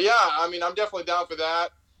yeah, I mean, I'm definitely down for that.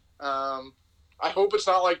 I hope it's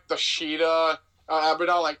not like the Sheeta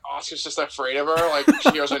Abaddon, like Asuka's just afraid of her, like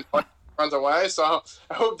she goes and runs away. So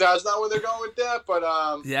I hope that's not where they're going with that. But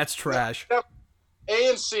yeah, that's trash. A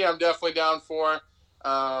and C, I'm definitely down for.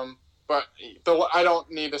 But I don't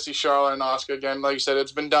need to see Charlotte and Asuka again. Like you said,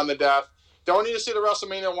 it's been done to death. Don't need to see the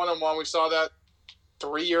WrestleMania 1-on-1. We saw that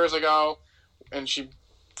 3 years ago, and she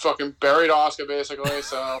fucking buried Asuka, basically.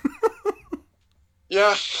 So,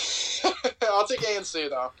 yeah. I'll take A and C,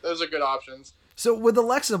 though. Those are good options. So with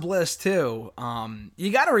Alexa Bliss, too,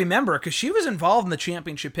 you got to remember, because she was involved in the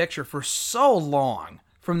championship picture for so long.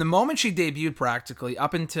 From the moment she debuted, practically,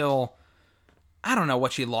 up until... I don't know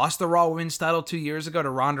what she lost the Raw Women's title 2 years ago to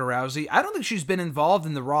Ronda Rousey. I don't think she's been involved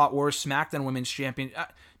in the Raw or SmackDown Women's Champion.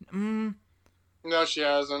 No, she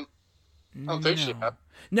hasn't. I don't think she has.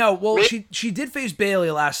 No, well, she did face Bayley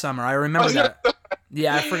last summer. I remember that.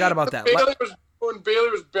 Yeah, I forgot about that. When Bayley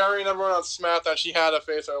was burying everyone on SmackDown, she had to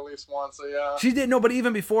face her at least once. So yeah, she did. No, but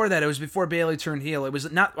even before that, it was before Bayley turned heel. It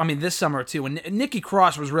was not. I mean, this summer too. And Nikki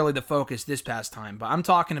Cross was really the focus this past time. But I'm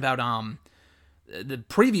talking about the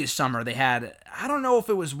previous summer they had, I don't know if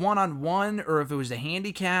it was 1-on-1 or if it was the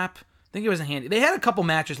handicap. I think it was a handy. They had a couple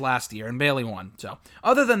matches last year and Bayley won. So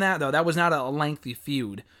other than that, though, that was not a lengthy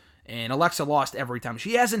feud. And Alexa lost every time.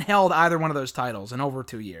 She hasn't held either one of those titles in over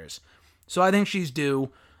 2 years. So I think she's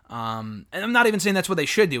due. And I'm not even saying that's what they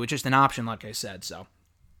should do. It's just an option, like I said. So,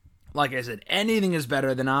 like I said, anything is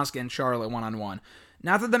better than Asuka and Charlotte 1-on-1.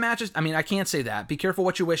 Not that the matches, I mean, I can't say that. Be careful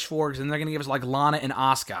what you wish for, because then they're going to give us like Lana and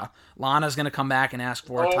Asuka. Lana's going to come back and ask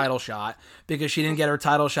for a title shot, because she didn't get her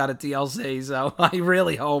title shot at TLC, so I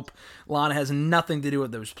really hope Lana has nothing to do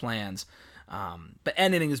with those plans. But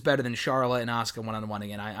anything is better than Charlotte and Asuka 1-on-1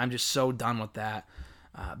 again. I'm just so done with that.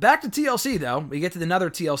 Back to TLC, though. We get to another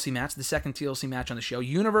TLC match, the second TLC match on the show.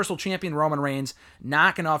 Universal Champion Roman Reigns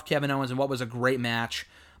knocking off Kevin Owens in what was a great match.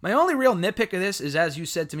 My only real nitpick of this is, as you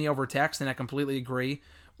said to me over text, and I completely agree,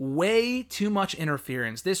 way too much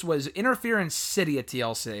interference. This was interference city at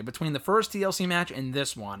TLC, between the first TLC match and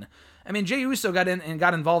this one. I mean, Jey Uso got in and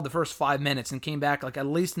got involved the first 5 minutes and came back like at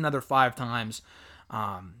least another 5 times.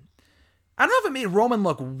 I don't know if it made Roman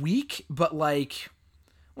look weak, but like,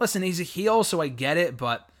 listen, he's a heel, so I get it,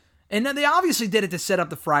 but... And then they obviously did it to set up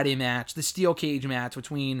the Friday match, the steel cage match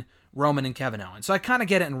between Roman and Kevin Owens, so I kind of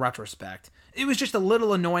get it in retrospect. It was just a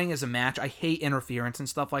little annoying as a match. I hate interference and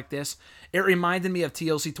stuff like this. It reminded me of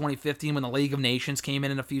TLC 2015 when the League of Nations came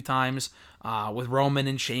in a few times with Roman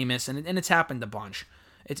and Sheamus, and it's happened a bunch.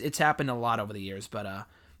 It's happened a lot over the years, but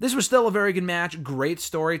this was still a very good match. Great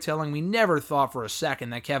storytelling. We never thought for a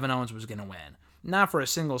second that Kevin Owens was going to win. Not for a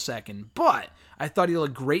single second, but I thought he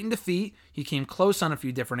looked great in defeat. He came close on a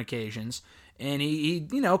few different occasions, and he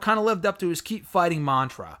kind of lived up to his keep fighting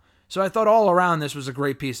mantra. So I thought all around this was a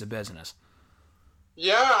great piece of business.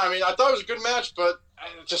 Yeah, I mean, I thought it was a good match, but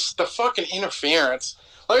just the fucking interference.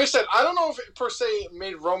 Like I said, I don't know if it per se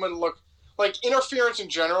made Roman look... Like, interference in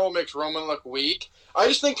general makes Roman look weak. I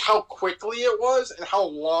just think how quickly it was and how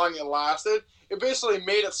long it lasted, it basically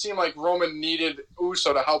made it seem like Roman needed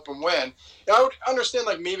Uso to help him win. And I would understand,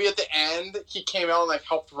 like, maybe at the end he came out and, like,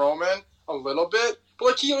 helped Roman a little bit, but,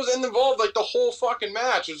 like, he was involved, like, the whole fucking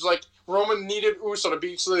match. It was like Roman needed Uso to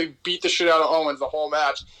beat the shit out of Owens the whole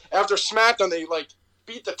match. After SmackDown, they, like,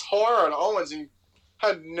 beat the tar out of Owens and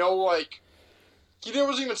had no, like... He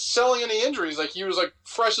wasn't even selling any injuries. Like, he was, like,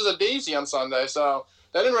 fresh as a daisy on Sunday. So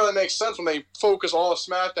that didn't really make sense when they focused all of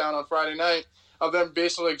SmackDown on Friday night. of them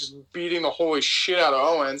basically just beating the holy shit out of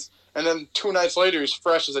Owens. And then 2 nights later, he's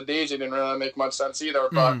fresh as a daisy. Didn't really make much sense either.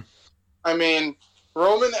 But, I mean,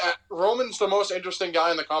 Roman's the most interesting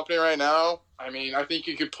guy in the company right now. I mean, I think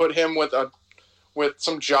you could put him with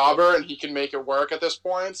some jobber, and he can make it work at this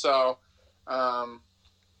point. So,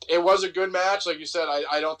 it was a good match. Like you said,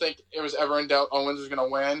 I don't think it was ever in doubt Owens was going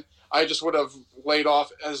to win. I just would have laid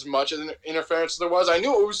off as much interference as there was. I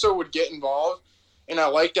knew Uso would get involved, and I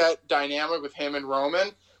liked that dynamic with him and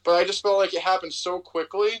Roman, but I just felt like it happened so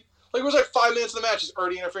quickly. Like, it was like 5 minutes of the match, he's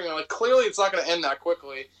already interfering. I'm like, clearly it's not going to end that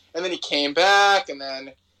quickly. And then he came back, and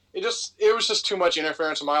then it was just too much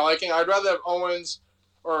interference for my liking. I'd rather have Owens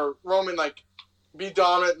or Roman, like, be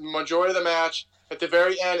dominant the majority of the match. At the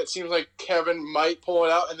very end, it seems like Kevin might pull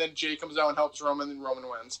it out, and then Jay comes out and helps Roman, and Roman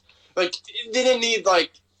wins. Like, they didn't need,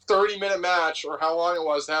 like, 30-minute match or how long it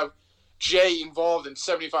was to have Jay involved in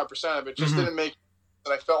 75% of it. Just didn't make.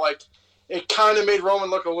 And I felt like it kind of made Roman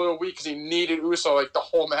look a little weak because he needed Uso like the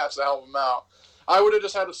whole match to help him out. I would have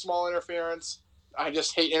just had a small interference. I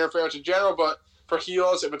just hate interference in general, but for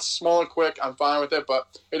heels, if it's small and quick, I'm fine with it.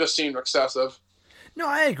 But it just seemed excessive. No,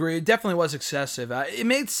 I agree. It definitely was excessive. It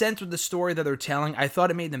made sense with the story that they're telling. I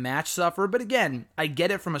thought it made the match suffer, but again, I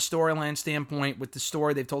get it from a storyline standpoint with the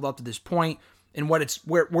story they've told up to this point and what it's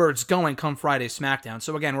where it's going come Friday SmackDown.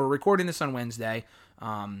 So again, we're recording this on Wednesday.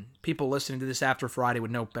 People listening to this after Friday would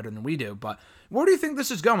know better than we do. But where do you think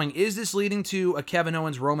this is going? Is this leading to a Kevin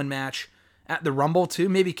Owens-Roman match at the Rumble too?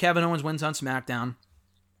 Maybe Kevin Owens wins on SmackDown.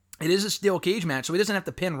 It is a steel cage match, so he doesn't have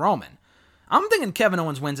to pin Roman. I'm thinking Kevin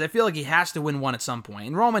Owens wins. I feel like he has to win one at some point.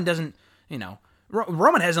 And Roman doesn't,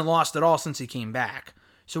 Roman hasn't lost at all since he came back.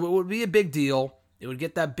 So it would be a big deal. It would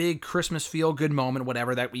get that big Christmas feel-good moment,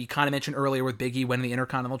 whatever, that we kind of mentioned earlier with Big E winning the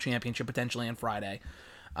Intercontinental Championship potentially on Friday.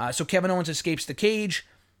 So Kevin Owens escapes the cage.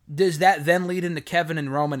 Does that then lead into Kevin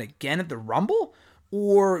and Roman again at the Rumble?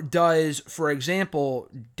 Or does, for example,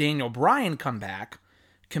 Daniel Bryan come back,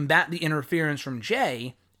 combat the interference from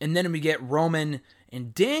Jay, and then we get Roman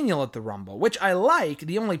and Daniel at the Rumble, which I like.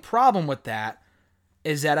 The only problem with that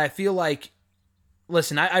is that I feel like,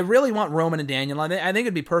 listen, I really want Roman and Daniel. I think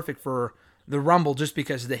it'd be perfect for the Rumble just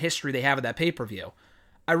because of the history they have of that pay-per-view.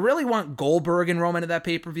 I really want Goldberg and Roman at that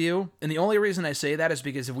pay-per-view, and the only reason I say that is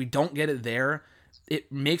because if we don't get it there,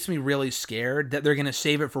 it makes me really scared that they're going to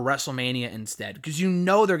save it for WrestleMania instead, because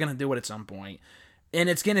they're going to do it at some point, and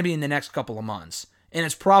it's going to be in the next couple of months, and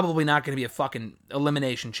it's probably not going to be a fucking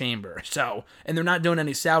Elimination Chamber, and they're not doing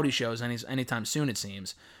any Saudi shows anytime soon, it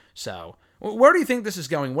seems. So, where do you think this is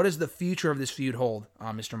going? What does the future of this feud hold,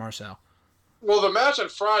 Mr. Marcel? Well, the match on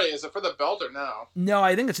Friday, is it for the belt or no? No,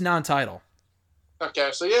 I think it's non-title.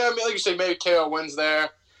 Okay, so yeah, I mean, like you say, maybe KO wins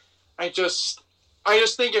there. I just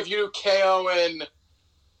think if you do KO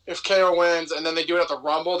if KO wins and then they do it at the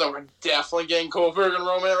Rumble, then we're definitely getting Goldberg and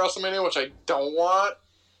Roman at WrestleMania, which I don't want.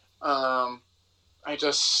 I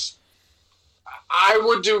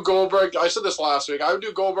would do Goldberg. I said this last week. I would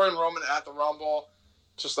do Goldberg and Roman at the Rumble.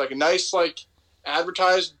 Just like a nice, like,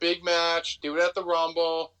 advertised big match. Do it at the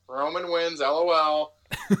Rumble. Roman wins, LOL.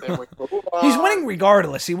 Then we move on. He's winning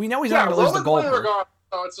regardless. See, we know he's not going to lose the Goldberg.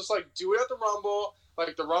 So it's just like, do it at the Rumble.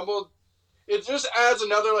 Like, the Rumble, it just adds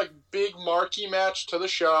another, like, big marquee match to the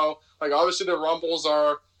show. Like, obviously the Rumbles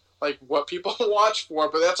are, like, what people watch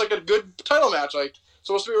for, but that's, like, a good title match. Like,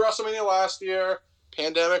 supposed to be WrestleMania last year,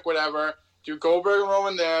 pandemic, whatever. Do Goldberg and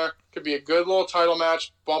Roman there. Could be a good little title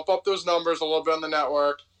match. Bump up those numbers a little bit on the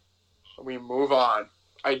network. We move on.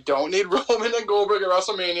 I don't need Roman and Goldberg at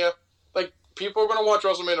WrestleMania. Like, people are going to watch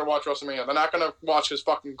WrestleMania. They're not going to watch his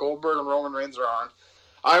fucking Goldberg and Roman Reigns are on.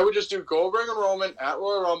 I would just do Goldberg and Roman at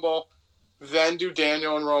Royal Rumble, then do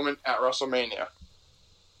Daniel and Roman at WrestleMania.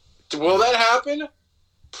 Will that happen?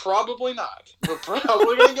 Probably not. We're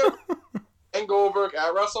probably going to get and Goldberg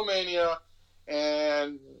at WrestleMania,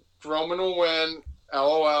 and Roman will win,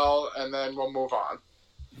 LOL, and then we'll move on.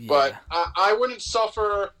 Yeah. But I wouldn't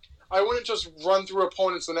suffer. I wouldn't just run through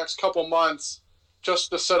opponents the next couple months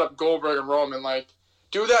just to set up Goldberg and Roman. Like,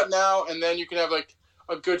 do that now, and then you can have, like,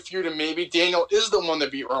 a good feud, and maybe Daniel is the one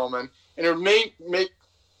that beat Roman. And it would make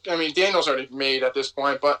I mean, Daniel's already made at this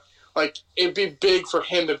point, but, like, it'd be big for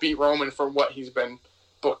him to beat Roman for what he's been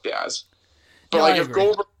booked as. But, no, like, if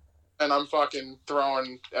Goldberg, and I'm fucking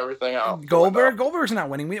throwing everything out. Goldberg's not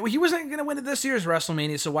winning. He wasn't going to win at this year's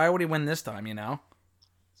WrestleMania, so why would he win this time, He's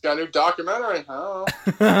got a new documentary.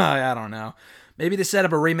 I don't know. Maybe to set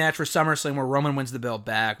up a rematch for SummerSlam where Roman wins the belt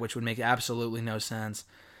back, which would make absolutely no sense.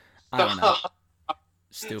 I don't know.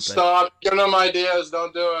 Stupid. Stop giving them ideas.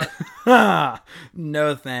 Don't do it.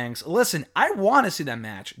 No thanks. Listen, I want to see that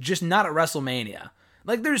match, just not at WrestleMania.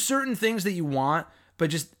 Like, there's certain things that you want, but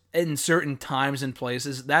just in certain times and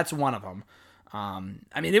places. That's one of them.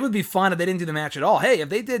 I mean, it would be fun if they didn't do the match at all. Hey, if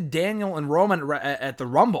they did Daniel and Roman at the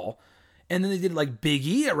Rumble, and then they did like Big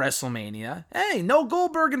E at WrestleMania, hey, no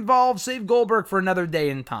Goldberg involved, save Goldberg for another day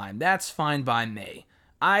in time. That's fine by me.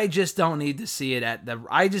 I just don't need to see it at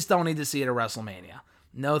WrestleMania.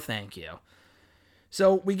 No, thank you.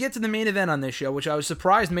 So we get to the main event on this show, which I was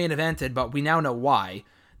surprised main evented, but we now know why.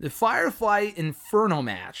 The Firefly Inferno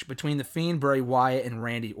match between The Fiend, Bray Wyatt, and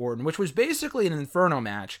Randy Orton, which was basically an Inferno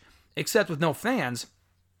match, except with no fans.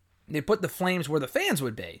 They put the flames where the fans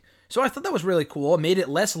would be. So I thought that was really cool. It made it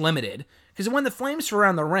less limited, because when the flames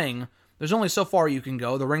surround the ring, there's only so far you can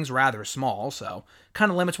go. The ring's rather small, so kind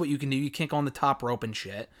of limits what you can do. You can't go on the top rope and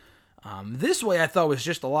shit. This way I thought was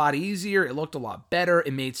just a lot easier. It looked a lot better.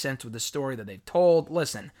 It made sense with the story that they've told.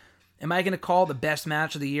 Listen, am I going to call it the best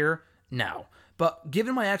match of the year? No. But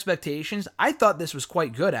given my expectations, I thought this was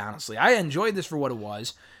quite good, honestly. I enjoyed this for what it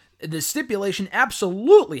was. The stipulation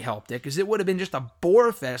absolutely helped it, because it would have been just a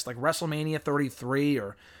bore fest like WrestleMania 33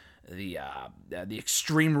 or the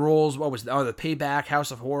Extreme Rules, the Payback House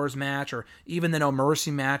of Horrors match, or even the No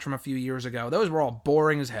Mercy match from a few years ago. Those were all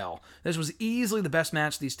boring as hell. This was easily the best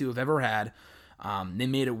match these two have ever had. They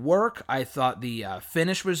made it work. I thought the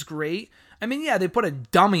finish was great. I mean, yeah, they put a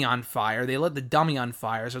dummy on fire. They lit the dummy on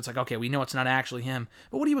fire, so it's like, okay, we know it's not actually him.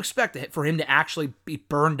 But what do you expect for him to actually be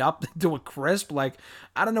burned up to a crisp? Like,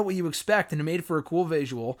 I don't know what you expect, and it made for a cool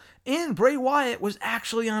visual. And Bray Wyatt was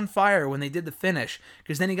actually on fire when they did the finish,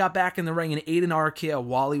 because then he got back in the ring and ate an RKO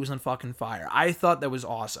while he was on fucking fire. I thought that was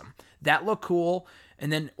awesome. That looked cool.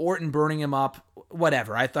 And then Orton burning him up,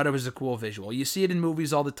 whatever. I thought it was a cool visual. You see it in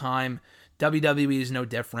movies all the time. WWE is no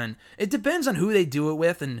different. It depends on who they do it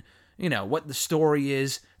with and, you know, what the story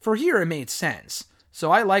is. For here, it made sense. So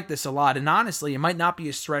I like this a lot. And honestly, it might not be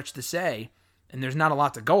a stretch to say, and there's not a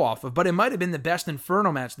lot to go off of, but it might have been the best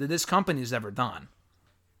Inferno match that this company's ever done.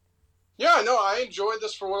 Yeah, no, I enjoyed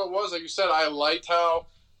this for what it was. Like you said, I liked how,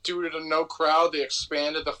 due to the no crowd, they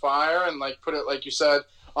expanded the fire and, like, put it, like you said,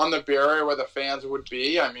 on the barrier where the fans would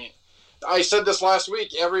be. I mean, I said this last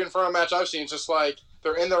week, every Inferno match I've seen is just like,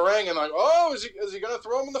 they're in the ring and like, oh, is he going to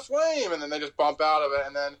throw him in the flame? And then they just bump out of it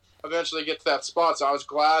and then eventually get to that spot. So I was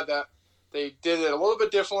glad that they did it a little bit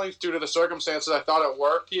differently due to the circumstances. I thought it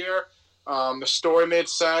worked here. The story made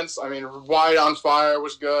sense. I mean, Wyatt on fire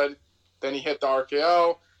was good. Then he hit the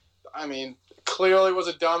RKO. I mean, clearly was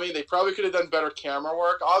a dummy. They probably could have done better camera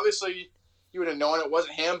work. Obviously, you would have known it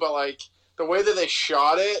wasn't him, but like the way that they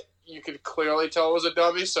shot it, you could clearly tell it was a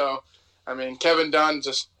dummy. So, I mean, Kevin Dunn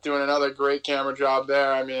just doing another great camera job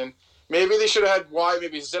there. I mean, maybe they should have had Wyatt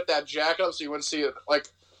maybe zip that jacket up so you wouldn't see it. Like,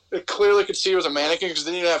 it clearly could see it was a mannequin because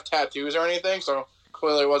they didn't even have tattoos or anything, so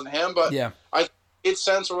clearly it wasn't him. But yeah, I get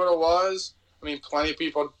sense of what it was. I mean, plenty of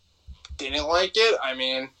people didn't like it. I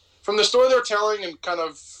mean, from the story they're telling and kind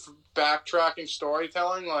of backtracking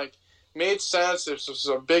storytelling, like, made sense. This was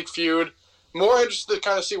a big feud. More interested to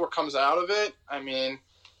kind of see what comes out of it. I mean,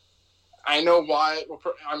 I know Wyatt.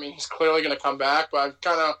 I mean, he's clearly going to come back, but I'm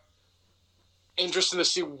kind of interested to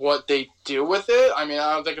see what they do with it. I mean,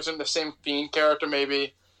 I don't think it's in the same Fiend character,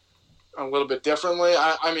 maybe a little bit differently.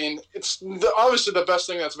 I mean, it's obviously the best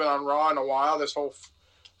thing that's been on Raw in a while, this whole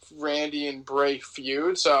Randy and Bray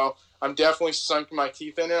feud. So I'm definitely sunk my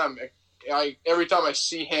teeth in it. Every time I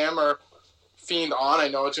see him or Fiend on, I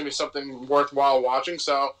know it's going to be something worthwhile watching.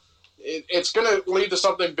 So it's going to lead to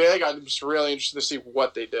something big. I'm just really interested to see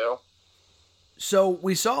what they do. So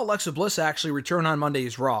we saw Alexa Bliss actually return on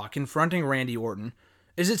Monday's Raw, confronting Randy Orton.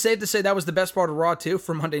 Is it safe to say that was the best part of Raw, too,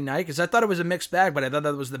 for Monday night? Because I thought it was a mixed bag, but I thought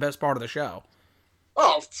that was the best part of the show.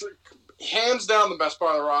 Oh, hands down the best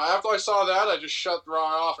part of Raw. After I saw that, I just shut Raw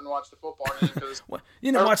off and watched the football game. Cause well,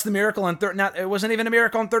 you didn't watch the Miracle on... it wasn't even a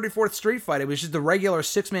Miracle on 34th Street Fight. It was just the regular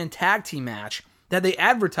six-man tag team match that they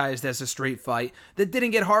advertised as a street fight that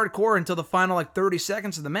didn't get hardcore until the final, 30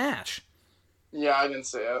 seconds of the match. Yeah, I didn't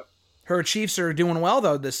see it. Her Chiefs are doing well,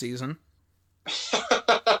 though, this season.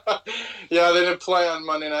 Yeah, they didn't play on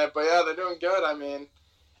Monday night, but yeah, they're doing good. I mean,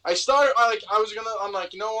 I'm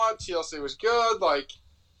like, you know what? TLC was good. Like,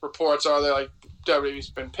 reports are they WWE's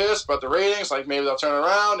been pissed about the ratings. Like, maybe they'll turn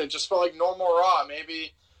around. It just felt like normal Raw.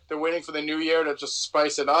 Maybe they're waiting for the new year to just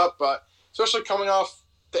spice it up. But especially coming off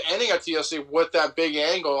the ending of TLC with that big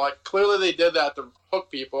angle, like, clearly they did that to hook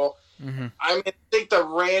people. Mm-hmm. I mean, I think the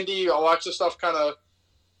Randy, Alexa stuff kind of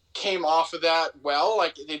came off of that well.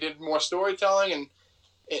 Like, they did more storytelling and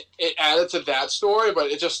it added to that story, but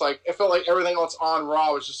it just it felt like everything else on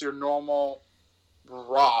Raw was just your normal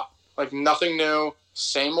Raw. Like, nothing new,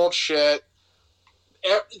 same old shit.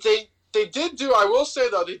 They did do, I will say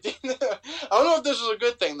though, they did, I don't know if this was a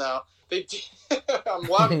good thing though. They did. I'm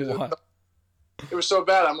laughing. What? It was so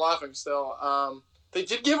bad. I'm laughing still. They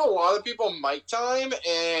did give a lot of people mic time,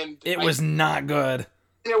 and It was not good.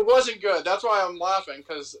 it wasn't good. That's why I'm laughing,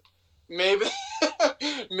 because maybe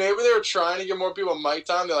maybe they were trying to give more people mic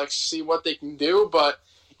time to like see what they can do, but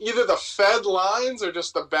either the fed lines or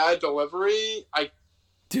just the bad delivery.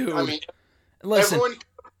 Dude, I mean, listen.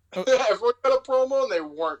 everyone got a promo and they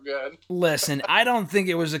weren't good. Listen, I don't think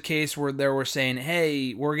it was a case where they were saying,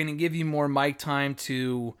 hey, we're going to give you more mic time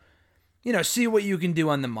to, see what you can do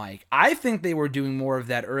on the mic. I think they were doing more of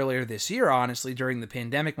that earlier this year, honestly, during the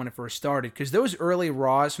pandemic when it first started, because those early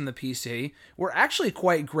Raws from the PC were actually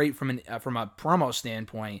quite great from a promo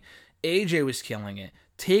standpoint. AJ was killing it.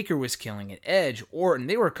 Taker was killing it. Edge, Orton,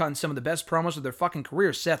 they were cutting some of the best promos of their fucking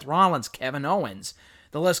career. Seth Rollins, Kevin Owens.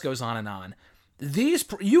 The list goes on and on.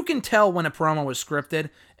 You can tell when a promo was scripted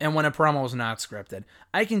and when a promo was not scripted.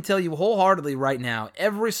 I can tell you wholeheartedly right now,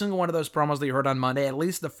 every single one of those promos that you heard on Monday, at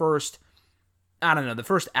least the first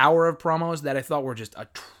hour of promos that I thought were just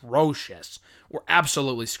atrocious, were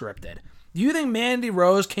absolutely scripted. Do you think Mandy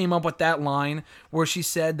Rose came up with that line where she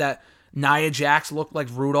said that Nia Jax looked like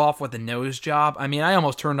Rudolph with a nose job? I mean, I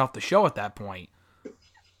almost turned off the show at that point.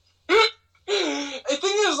 I think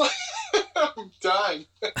it was like, I'm dying.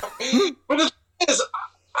 But the thing is,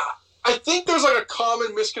 I think there's like a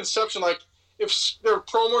common misconception, like if their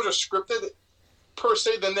promos are scripted per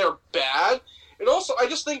se, then they're bad. I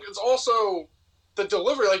just think it's also the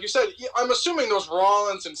delivery, like you said. I'm assuming those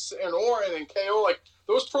Rollins and Orton and KO, like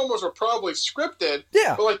those promos were probably scripted.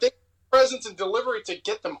 Yeah. But like they presence and delivery to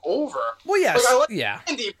get them over. Well, yes. Like, I like yeah.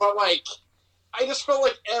 Andy, but like I just felt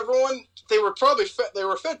like everyone, they were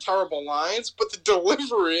fed terrible lines, but the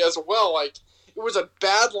delivery as well, like it was a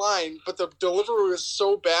bad line, but the delivery was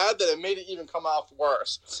so bad that it made it even come off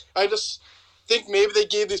worse. I just think maybe they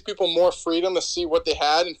gave these people more freedom to see what they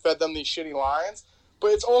had and fed them these shitty lines.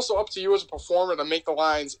 But it's also up to you as a performer to make the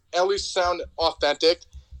lines at least sound authentic,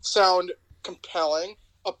 sound compelling,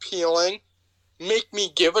 appealing, make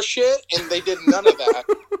me give a shit, and they did none of that.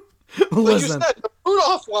 Like you said, the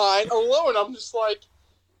Rudolph line alone, I'm just like,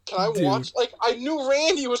 can I watch? Like, I knew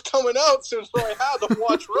Randy was coming out soon, so I had to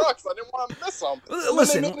watch Raw because I didn't want to miss him.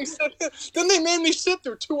 Listen. Then they made me sit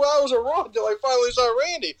through 2 hours of Raw until I finally saw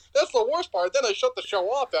Randy. That's the worst part. Then I shut the show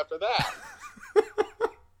off after that.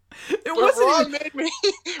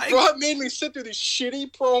 Raw made me sit through these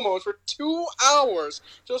shitty promos for 2 hours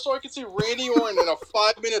just so I could see Randy Orton in a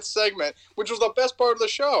 5-minute segment, which was the best part of the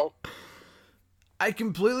show. I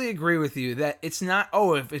completely agree with you that it's not,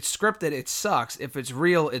 if it's scripted, it sucks. If it's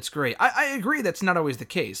real, it's great. I agree that's not always the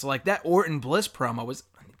case. Like, that Orton Bliss promo was,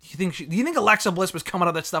 do you think Alexa Bliss was coming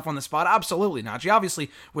up with that stuff on the spot? Absolutely not. She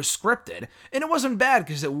obviously was scripted, and it wasn't bad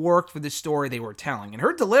because it worked for the story they were telling. And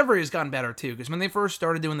her delivery has gotten better, too, because when they first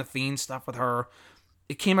started doing the Fiend stuff with her,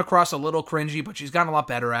 it came across a little cringy, but she's gotten a lot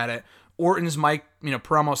better at it. Orton's mic,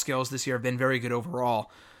 promo skills this year have been very good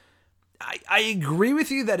overall. I agree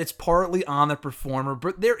with you that it's partly on the performer,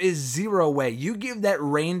 but there is zero way. You give that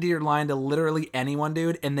reindeer line to literally anyone,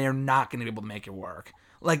 dude, and they're not going to be able to make it work.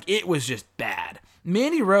 Like, it was just bad.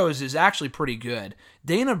 Mandy Rose is actually pretty good.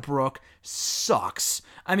 Dana Brooke sucks.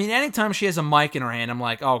 I mean, anytime she has a mic in her hand, I'm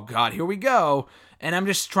like, oh, God, here we go. And I'm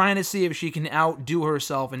just trying to see if she can outdo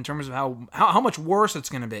herself in terms of how much worse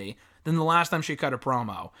it's going to be than the last time she cut a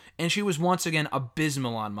promo. And she was once again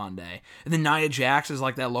abysmal on Monday. And then Nia Jax is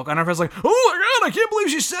like that look on her face like, oh my God, I can't believe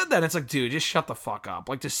she said that. And it's like, dude, just shut the fuck up.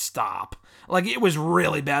 Like, just stop. Like, it was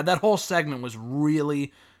really bad. That whole segment was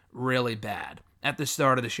really, really bad at the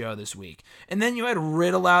start of the show this week. And then you had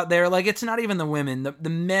Riddle out there. Like, it's not even the women. The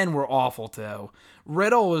men were awful, too.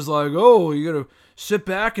 Riddle was like, oh, you gotta sit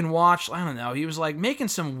back and watch. I don't know. He was like making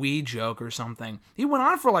some weed joke or something. He went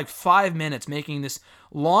on for like 5 minutes making this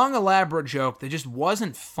long, elaborate joke that just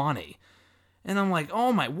wasn't funny. And I'm like,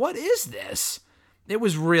 oh my, what is this? It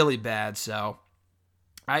was really bad, so.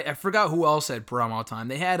 I forgot who else had promo time.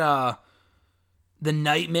 They had the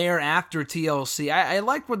Nightmare after TLC. I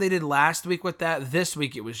liked what they did last week with that. This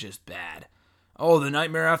week it was just bad. Oh, the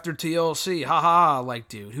Nightmare after TLC. Ha. Like,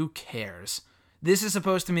 dude, who cares? This is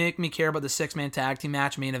supposed to make me care about the 6-man tag team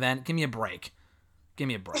match main event. Give me a break.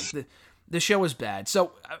 The show was bad.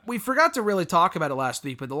 So we forgot to really talk about it last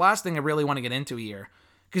week, but the last thing I really want to get into here,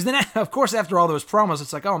 because then, of course, after all those promos,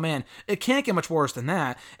 it's like, oh man, it can't get much worse than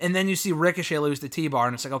that. And then you see Ricochet lose the T-Bar,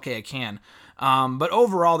 and it's like, okay, it can. But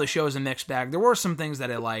overall, the show is a mixed bag. There were some things that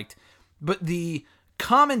I liked, but the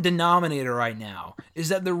common denominator right now is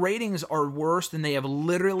that the ratings are worse than they have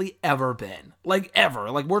literally ever been. Like, ever.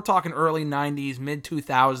 Like, we're talking early 90s, mid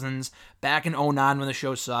 2000s, back in 09 when the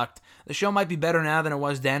show sucked. The show might be better now than it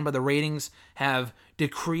was then, but the ratings have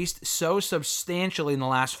decreased so substantially in the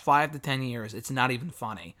last 5 to 10 years, it's not even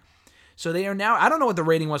funny. So they are now, I don't know what the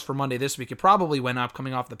rating was for Monday this week. It probably went up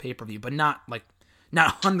coming off the pay-per-view, but not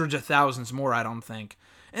hundreds of thousands more, I don't think.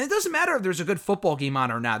 And it doesn't matter if there's a good football game on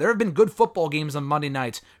or not. There have been good football games on Monday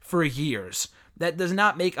nights for years. That does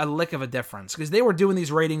not make a lick of a difference, because they were doing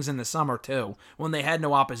these ratings in the summer too, when they had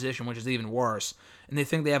no opposition, which is even worse, and they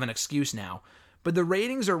think they have an excuse now. But the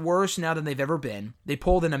ratings are worse now than they've ever been. They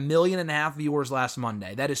pulled in 1.5 million viewers last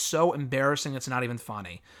Monday. That is so embarrassing, it's not even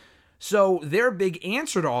funny. So their big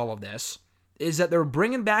answer to all of this is that they're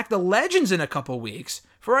bringing back the Legends in a couple weeks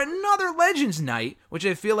for another Legends night, which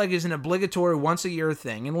I feel like is an obligatory once-a-year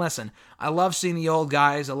thing. And listen, I love seeing the old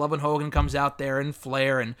guys. I love when Hogan comes out there and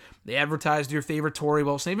Flair, and they advertised your favorite Tori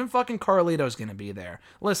Wilson. Even fucking Carlito's going to be there.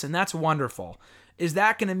 Listen, that's wonderful. Is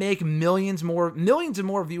that going to make millions and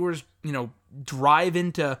more viewers, drive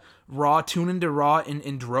into Raw, tune into Raw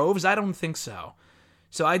in droves? I don't think so.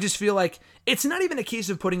 So I just feel like it's not even a case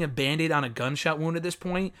of putting a Band-Aid on a gunshot wound at this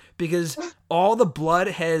point, because all the blood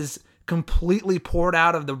has completely poured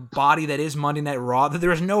out of the body that is Monday Night Raw, that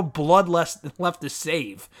there is no blood left to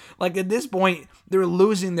save. Like, at this point, they're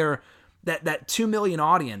losing that 2 million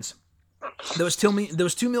audience. Those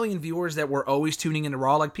 2 million viewers that were always tuning into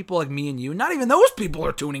Raw, like people like me and you, not even those people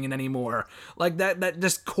are tuning in anymore. Like that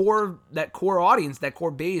core audience, that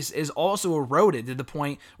core base is also eroded to the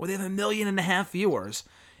point where they have 1.5 million viewers.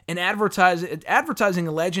 And advertising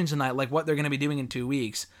Legends tonight, like what they're going to be doing in 2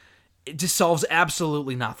 weeks, it just solves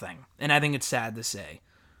absolutely nothing. And I think it's sad to say.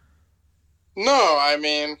 No, I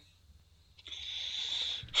mean,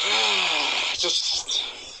 just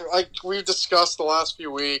like we've discussed the last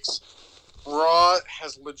few weeks, Raw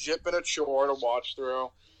has legit been a chore to watch through.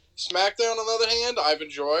 SmackDown, on the other hand, I've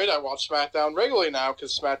enjoyed. I watch SmackDown regularly now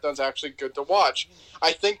because SmackDown's actually good to watch.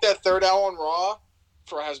 I think that third hour on Raw,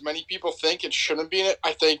 for as many people think it shouldn't be in it,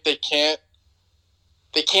 I think they can't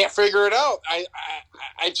figure it out.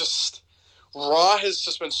 I just Raw has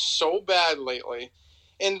just been so bad lately,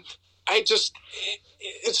 and it's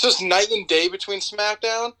just night and day between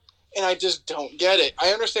SmackDown, and I just don't get it. I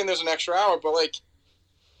understand there's an extra hour, but like,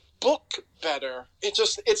 book better.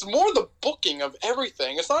 It's more the booking of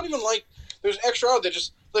everything. It's not even like there's an extra hour.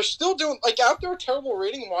 They're still doing, like, after a terrible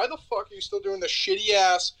rating, why the fuck are you still doing the shitty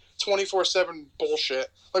ass 24/7 bullshit?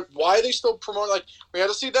 Like, why are they still promoting? Like, we had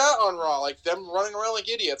to see that on Raw, like them running around like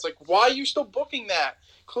idiots. Like, why are you still booking that?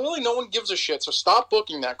 Clearly no one gives a shit, so stop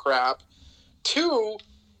booking that crap. 2,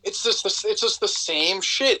 it's just the same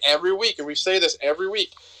shit every week, and we say this every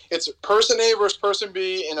week. It's person A versus person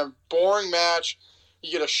B in a boring match.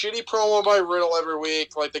 You get a shitty promo by Riddle every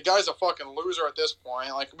week. Like, the guy's a fucking loser at this point.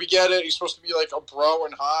 Like, we get it. He's supposed to be like a bro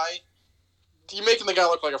and high. You're making the guy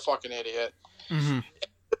look like a fucking idiot. Mm-hmm.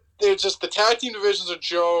 It's just the tag team division's a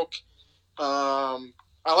joke. I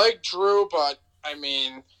like Drew, but I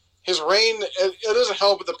mean, his reign, it doesn't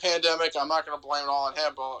help with the pandemic. I'm not going to blame it all on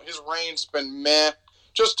him, but his reign's been meh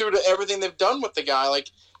just due to everything they've done with the guy. Like,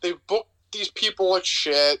 they've booked these people like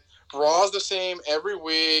shit. Raw's the same every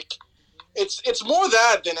week. It's more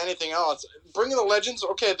that than anything else. Bringing the Legends,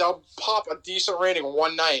 okay, they'll pop a decent rating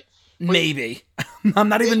one night. Maybe. I'm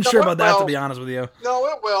not even sure about that, to be honest with you. No,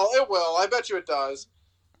 it will. I bet you it does.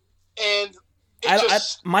 And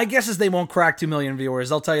my guess is they won't crack 2 million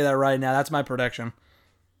viewers. I'll tell you that right now. That's my prediction.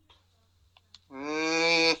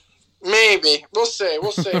 Maybe. We'll see.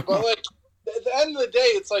 But, like, at the end of the day,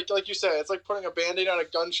 it's like you said, it's like putting a Band-Aid on a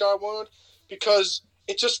gunshot wound, because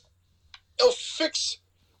it'll fix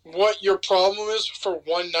what your problem is for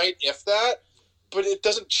one night, if that, but it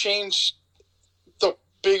doesn't change the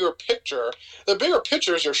bigger picture. The bigger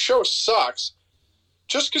picture is your show sucks.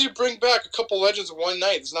 Just because you bring back a couple Legends one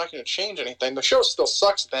night is not going to change anything. The show still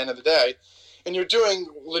sucks at the end of the day, and you're doing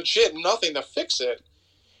legit nothing to fix it.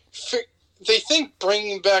 They think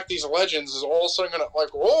bringing back these Legends is all of a sudden going to,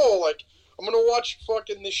 like, whoa, like, I'm going to watch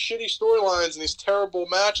fucking these shitty storylines and these terrible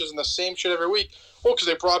matches and the same shit every week. Oh, because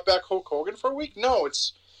they brought back Hulk Hogan for a week? No,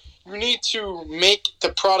 you need to make the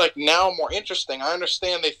product now more interesting. I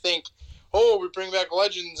understand they think, oh, we bring back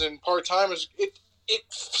Legends and part-timers. It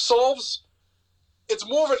solves... It's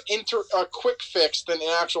more of a quick fix than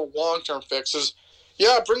an actual long-term fix.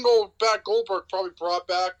 Bring back Goldberg probably brought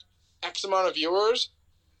back X amount of viewers,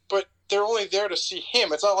 but they're only there to see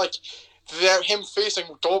him. It's not like him facing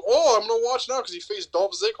Dolph. Oh, I'm going to watch now because he faced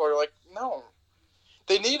Dolph Ziggler. Like, no.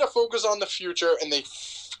 They need to focus on the future, and they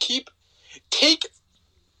take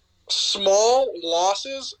small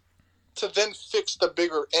losses to then fix the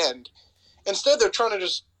bigger end. Instead, they're trying to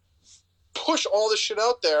just push all this shit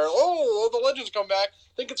out there. Oh, the Legends come back.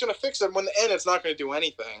 Think it's going to fix it. When the end, it's not going to do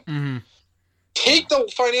anything. Mm-hmm. Take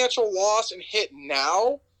the financial loss and hit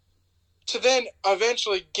now to then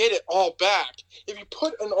eventually get it all back. If you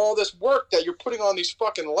put in all this work that you're putting on these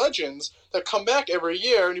fucking legends that come back every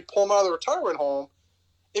year and you pull them out of the retirement home,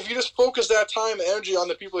 if you just focus that time and energy on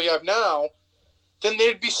the people you have now, then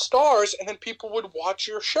they'd be stars and then people would watch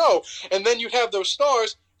your show. And then you'd have those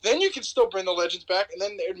stars, then you can still bring the legends back and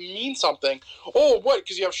then it'd mean something. Oh, what?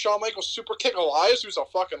 Because you have Shawn Michaels super kick Elias, who's a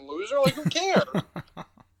fucking loser? Like, who cares?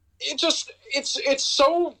 It's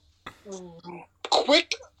so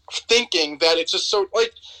quick thinking that it's just so,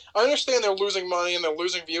 like, I understand they're losing money and they're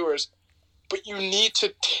losing viewers, but you need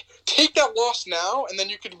to take that loss now and then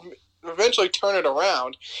you could eventually turn it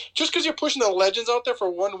around. Just because you're pushing the legends out there for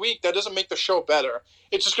 1 week, that doesn't make the show better.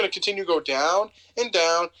 It's just going to continue to go down and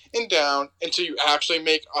down and down until you actually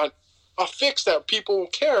make a fix that people will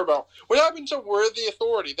care about. What happened to Worthy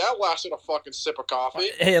Authority? That lasted a fucking sip of coffee.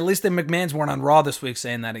 Hey, at least the McMahons weren't on Raw this week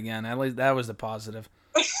saying that again. At least that was the positive.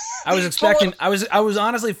 I was expecting. I was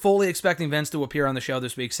honestly fully expecting Vince to appear on the show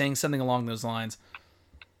this week, saying something along those lines.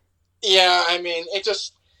 Yeah, I mean,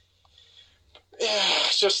 it's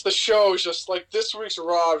just the show is just like this week's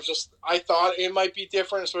Raw. I thought it might be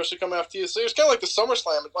different, especially coming after TLC. It was kind of like the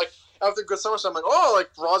SummerSlam. Like after a good SummerSlam, I'm like, oh, like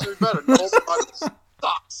Raw's gonna be better. No, it sucks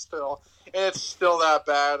still, and it's still that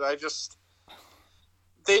bad.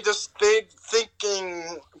 They're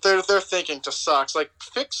thinking just sucks. Like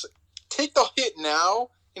take the hit now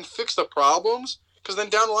and fix the problems. Because then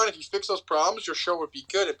down the line, if you fix those problems, your show would be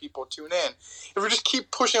good and people would tune in. If we just keep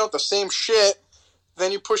pushing out the same shit,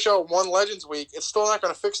 then you push out one Legends week, it's still not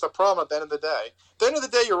going to fix the problem at the end of the day. At the end of the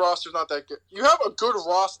day, your roster's not that good. You have a good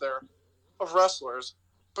roster of wrestlers,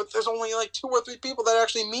 but there's only like 2 or 3 people that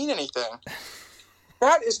actually mean anything.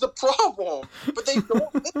 That is the problem. But they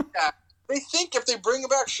don't think that. They think if they bring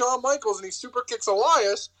back Shawn Michaels and he super kicks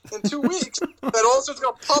Elias in 2 weeks, that all of a sudden it's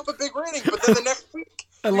going to pop a big rating. But then the next week...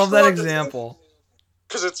 I love that example.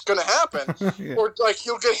 Because it's going to happen. Yeah. Or, like,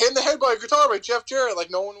 he'll get hit in the head by a guitar by Jeff Jarrett.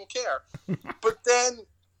 Like, no one will care. But then,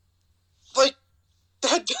 like,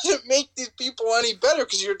 that doesn't make these people any better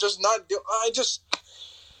because you're just not doing...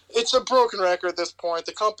 It's a broken record at this point.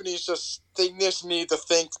 The companies they just need to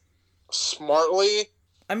think smartly.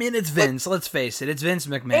 I mean, it's Vince. Let's face it. It's Vince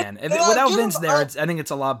McMahon. Without Vince there, I think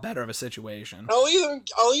it's a lot better of a situation. I'll even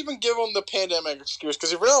give them the pandemic excuse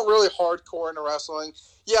because if you're not really hardcore into wrestling,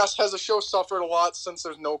 yes, has the show suffered a lot since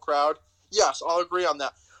there's no crowd? Yes, I'll agree on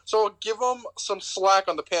that. So I'll give them some slack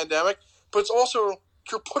on the pandemic, but it's also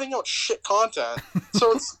you're putting out shit content.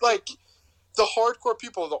 So it's like the hardcore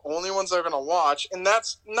people are the only ones that are going to watch, and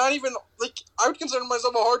that's not even like I would consider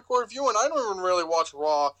myself a hardcore viewer, and I don't even really watch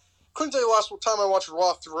Raw. Couldn't tell you the last time I watched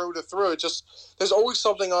Raw through to through. It just there's always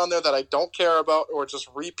something on there that I don't care about, or just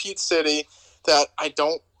repeat city that I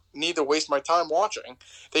don't need to waste my time watching.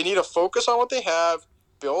 They need to focus on what they have,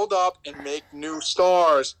 build up, and make new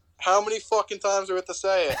stars. How many fucking times do we have to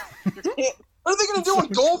say it? You can't. What are they going to do when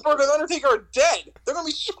Goldberg and Undertaker are dead? They're going to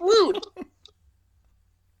be screwed.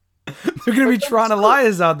 They're going to be trying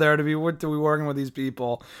Elias out there to be working with these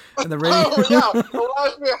people. And the Oh, yeah.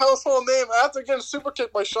 Elias will be a household name after getting super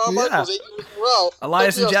kicked by Shawn Michaels 8 years in a row.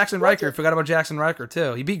 Elias and Jackson Riker. Forgot about Jackson Riker,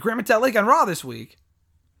 too. He beat Great Metallic on Raw this week.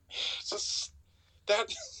 Just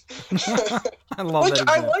that. I love that.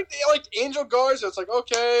 I like Angel Garza. It's like,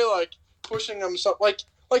 okay, like pushing him. Like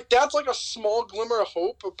that's like a small glimmer of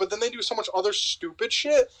hope, but then they do so much other stupid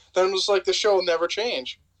shit that it was like the show will never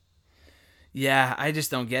change. Yeah, I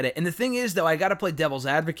just don't get it. And the thing is, though, I got to play devil's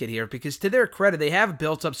advocate here because to their credit, they have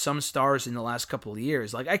built up some stars in the last couple of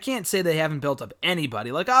years. Like, I can't say they haven't built up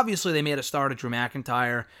anybody. Like, obviously, they made a start at Drew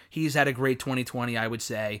McIntyre. He's had a great 2020, I would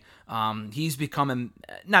say. He's become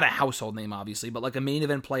not a household name, obviously, but like a main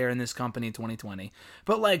event player in this company in 2020.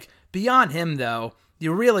 But like, beyond him, though,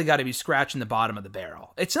 you really got to be scratching the bottom of the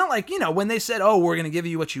barrel. It's not like, when they said, oh, we're going to give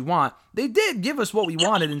you what you want, they did give us what we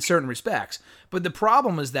wanted in certain respects. But the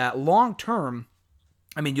problem is that long term,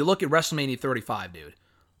 I mean, you look at WrestleMania 35, dude.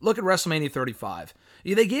 Look at WrestleMania 35.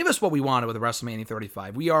 They gave us what we wanted with WrestleMania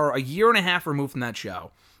 35. We are a year and a half removed from that show.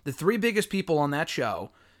 The 3 biggest people on that show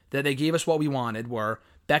that they gave us what we wanted were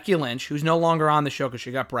Becky Lynch, who's no longer on the show because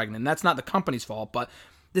she got pregnant. And that's not the company's fault, but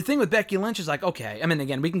the thing with Becky Lynch is like, okay, I mean,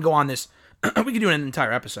 again, we can go on this, we can do an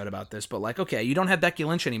entire episode about this, but like, okay, you don't have Becky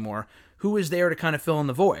Lynch anymore. Who is there to kind of fill in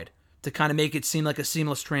the void? To kind of make it seem like a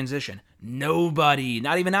seamless transition? Nobody.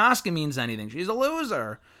 Not even Asuka means anything. She's a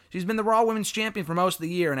loser. She's been the Raw Women's Champion for most of the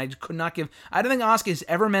year, and I could not give... I don't think Asuka's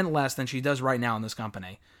ever meant less than she does right now in this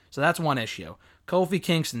company. So that's one issue. Kofi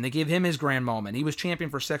Kingston, they gave him his grand moment. He was champion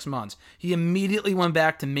for 6 months. He immediately went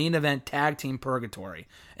back to main event tag team purgatory.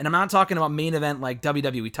 And I'm not talking about main event like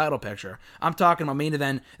WWE title picture. I'm talking about main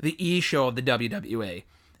event the E show of the WWE.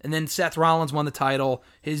 And then Seth Rollins won the title.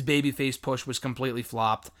 His babyface push was completely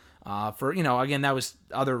flopped. For, again, that was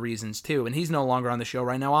other reasons too. And he's no longer on the show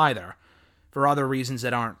right now either. For other reasons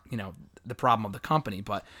that aren't, the problem of the company.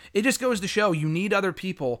 But it just goes to show you need other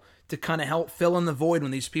people to kind of help fill in the void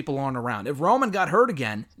when these people aren't around. If Roman got hurt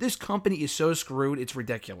again, this company is so screwed, it's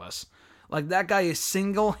ridiculous. Like, that guy has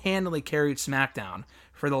single-handedly carried SmackDown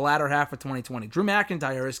for the latter half of 2020. Drew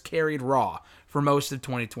McIntyre has carried Raw for most of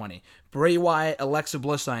 2020. Bray Wyatt, Alexa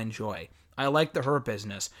Bliss I enjoy. I like the Hurt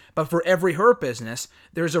Business. But for every Hurt Business,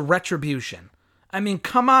 there's a Retribution. I mean,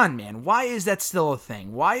 come on, man. Why is that still a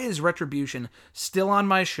thing? Why is Retribution still on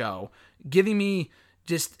my show, giving me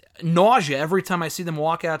just nausea every time I see them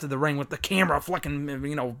walk out to the ring with the camera flicking,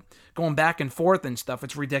 going back and forth and stuff?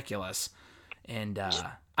 It's ridiculous. And,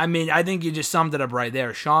 I think you just summed it up right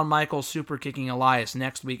there. Shawn Michaels super kicking Elias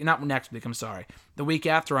the week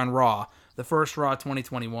after on Raw, the first Raw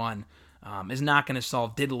 2021, is not going to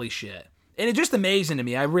solve diddly shit. And it's just amazing to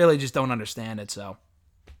me. I really just don't understand it, so...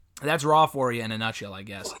 That's Raw for you in a nutshell, I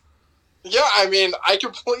guess. Yeah, I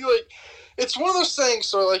completely... It's one of those things,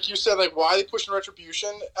 so like you said, like, why are they pushing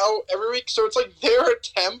Retribution out every week? So it's like their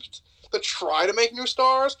attempt to try to make new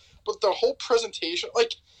stars, but the whole presentation...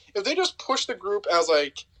 Like, if they just push the group as,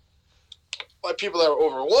 like people that are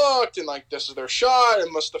overlooked, and, like, this is their shot,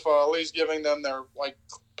 and Mustafa Ali's giving them their, like,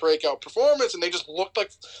 breakout performance, and they just looked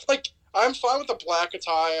like... Like, I'm fine with the black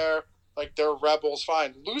attire... Like, they're rebels,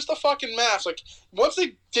 fine. Lose the fucking mask. Like, once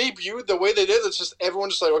they debuted the way they did, it's just everyone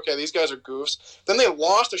just like, okay, these guys are goofs. Then they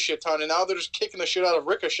lost a shit ton, and now they're just kicking the shit out of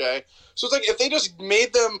Ricochet. So it's like, if they just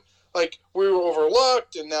made them, like, we were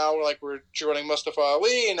overlooked, and now, like, we're joining Mustafa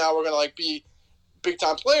Ali, and now we're going to, like, be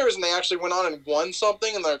big-time players, and they actually went on and won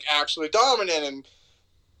something, and they're actually dominant, and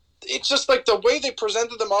it's just, like, the way they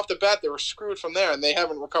presented them off the bat, they were screwed from there, and they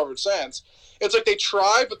haven't recovered since. It's like they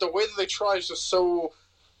tried, but the way that they try is just so...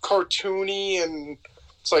 cartoony, and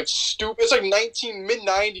it's like stupid. It's like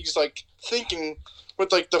mid-90s like thinking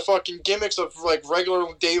with like the fucking gimmicks of like regular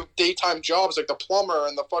daytime jobs, like the plumber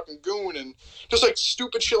and the fucking goon, and just like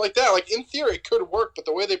stupid shit like that. Like, in theory it could work, but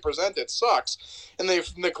the way they present it sucks, and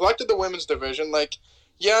they've neglected the women's division. Like,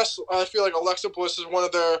 yes, I feel like Alexa Bliss is one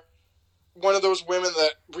of those women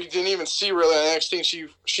that we didn't even see really in NXT, and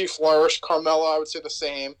she flourished. Carmella, I would say the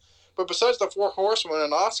same, but besides the Four Horsewomen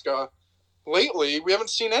and Asuka, lately, we haven't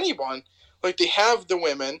seen anyone. Like, they have the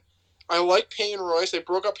women. I like Peyton Royce. They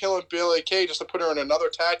broke up Hill and Billie Kay just to put her in another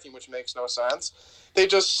tag team, which makes no sense. They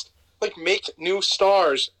just, like, make new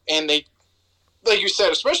stars. And they, like you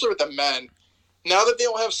said, especially with the men, now that they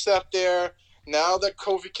don't have Seth there, now that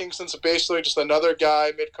Kofi Kingston's basically just another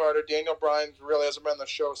guy, mid-carder, Daniel Bryan really hasn't been on the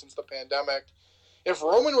show since the pandemic. If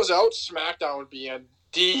Roman was out, SmackDown would be in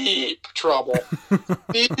deep trouble.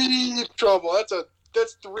 Deep trouble.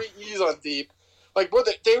 That's 3 E's on deep. Like,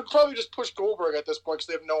 they would probably just push Goldberg at this point because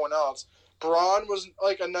they have no one else. Braun was,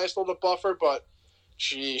 like, a nice little buffer, but,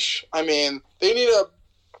 sheesh. They need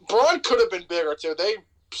Braun could have been bigger, too. They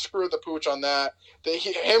screwed the pooch on that.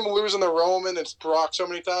 Him losing the Roman and Brock so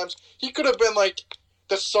many times, he could have been, like,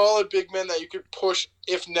 the solid big man that you could push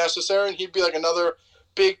if necessary, and he'd be, like, another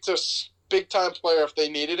big-time player if they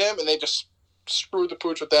needed him, and they just screwed the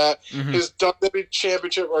pooch with that. Mm-hmm. His WWE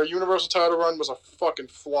Championship or Universal title run was a fucking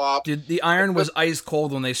flop. Dude, the iron was ice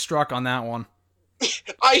cold when they struck on that one.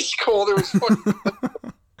 Ice cold. It was fucking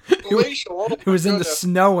glacial. It was in the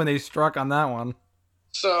snow when they struck on that one.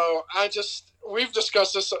 So, we've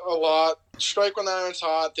discussed this a lot. Strike when the iron's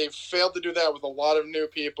hot. They've failed to do that with a lot of new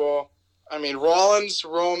people. Rollins,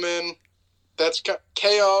 Roman, that's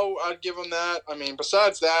KO. I'd give them that.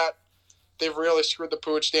 Besides that, they've really screwed the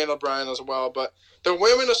pooch, Daniel Bryan as well. But the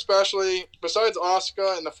women especially, besides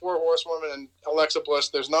Asuka and the Four Horsewomen and Alexa Bliss,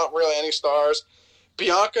 there's not really any stars.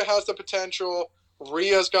 Bianca has the potential.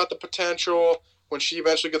 Rhea's got the potential when she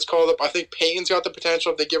eventually gets called up. I think Peyton's got the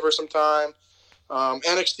potential if they give her some time.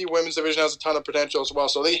 NXT Women's Division has a ton of potential as well.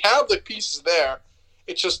 So they have the pieces there.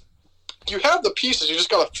 It's just, you have the pieces. You just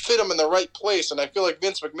got to fit them in the right place. And I feel like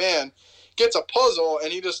Vince McMahon gets a puzzle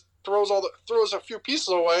and he just throws a few pieces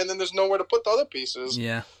away, and then there's nowhere to put the other pieces.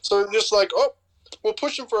 Yeah. So they're just like, we'll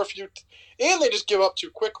push them for a few, and they just give up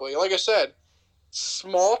too quickly. Like I said,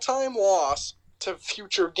 small time loss to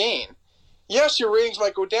future gain. Yes, your ratings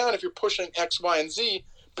might go down if you're pushing X, Y, and Z,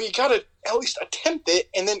 but you got to at least attempt it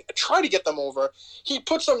and then try to get them over. He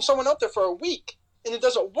puts someone out there for a week. and it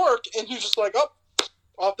doesn't work, and he's just like,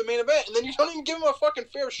 off the main event, and then you don't even give him a fucking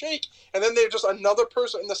fair shake, and then they're just another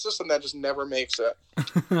person in the system that just never makes it.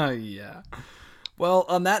 Yeah. Well,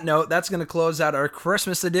 on that note, that's going to close out our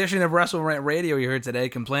Christmas edition of Wrestle Rant Radio here today,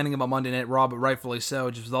 complaining about Monday Night Raw, but rightfully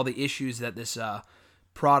so, just with all the issues that this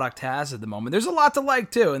product has at the moment. There's a lot to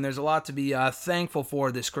like, too, and there's a lot to be thankful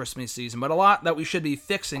for this Christmas season, but a lot that we should be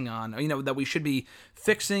fixing on, that we should be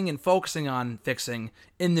fixing and focusing on fixing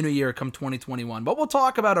in the new year come 2021. But we'll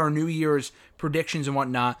talk about our New Year's predictions and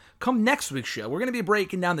whatnot come next week's show. We're going to be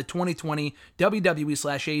breaking down the 2020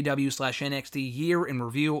 WWE/AEW/NXT Year in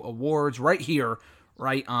Review Awards right here,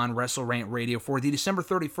 right on Wrestle Rant Radio for the December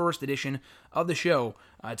 31st edition of the show.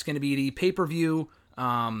 It's going to be the pay-per-view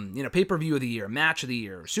pay-per-view of the year, match of the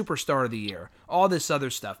year, superstar of the year, all this other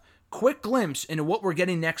stuff. Quick glimpse into what we're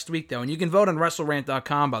getting next week, though, and you can vote on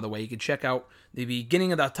WrestleRant.com, by the way. You can check out the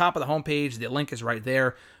beginning of the top of the homepage. The link is right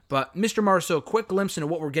there. But, Mr. Marceau, quick glimpse into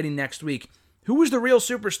what we're getting next week. Who is the real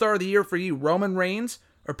superstar of the year for you, Roman Reigns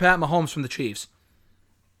or Pat Mahomes from the Chiefs?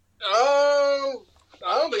 I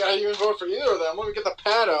don't think I even vote for either of them. Let me get the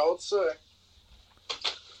Pat out. Let's see.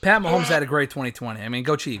 Pat Mahomes had a great 2020. I mean,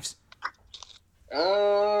 go Chiefs.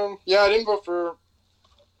 Yeah, I didn't vote for. I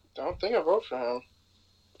don't think I voted for him.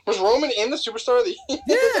 Was Roman in the Superstar of the Year?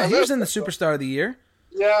 Yeah, he was in the Superstar of the Year.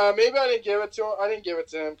 Yeah, maybe I didn't give it to him. I didn't give it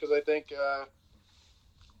to him because I think.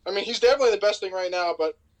 I mean, he's definitely the best thing right now,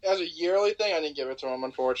 but as a yearly thing, I didn't give it to him,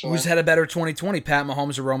 unfortunately. Who's had a better 2020, Pat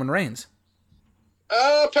Mahomes or Roman Reigns?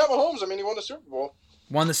 Pat Mahomes. I mean, he won the Super Bowl.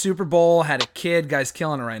 Won the Super Bowl, had a kid, guy's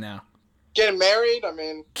killing it right now. Getting married. I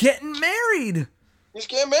mean, getting married. He's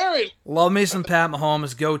getting married. Love me some Pat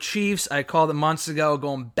Mahomes. Go Chiefs. I called it months ago,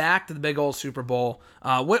 going back to the big old Super Bowl.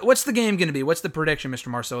 What's the game going to be? What's the prediction, Mr.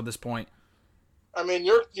 Marceau, at this point? I mean,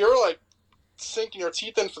 you're like sinking your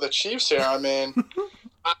teeth in for the Chiefs here. I mean,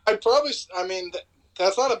 I'd probably. I mean,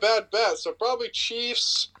 that's not a bad bet. So probably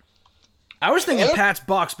Chiefs. I was thinking Pats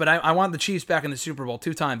Bucks, but I want the Chiefs back in the Super Bowl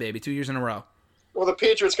 2-time, baby, 2 years in a row. Well, the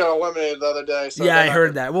Patriots got eliminated the other day. So yeah, I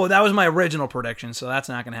heard that. Well, that was my original prediction, so that's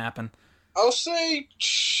not going to happen. I'll say,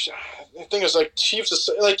 the thing is, like, Chiefs is,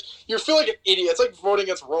 like, you feel like an idiot. It's like voting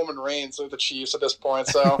against Roman Reigns with the Chiefs at this point,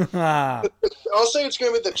 so. I'll say it's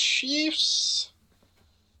going to be the Chiefs.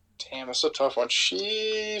 Damn, that's a tough one.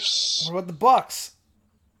 Chiefs. What about the Bucks?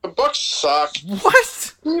 The Bucks suck.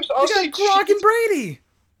 What? I'll say Gronk and Brady.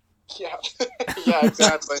 Yeah. Yeah,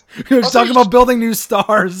 exactly. We're talking about building new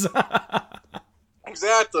stars.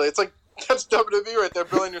 Exactly. It's like, that's WWE right there,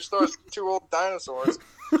 building your stars, 2 old dinosaurs.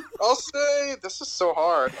 I'll say this is so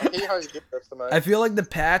hard. I hate how you get this tonight. I feel like the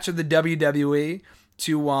patch of the WWE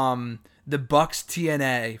to the Bucks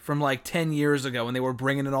TNA from like 10 years ago when they were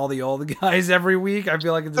bringing in all the old guys every week. I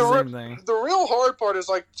feel like it's the same thing. The real hard part is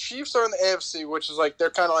like Chiefs are in the AFC, which is like they're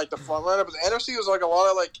kind of like the front runner, but the NFC is like a lot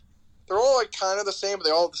of like they're all like kind of the same, but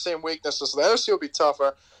they all have the same weaknesses. So the NFC will be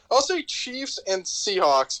tougher. I'll say Chiefs and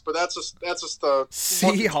Seahawks, but that's just the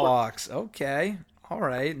Seahawks. Okay, all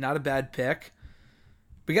right, not a bad pick.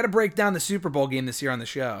 We got to break down the Super Bowl game this year on the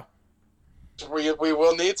show. We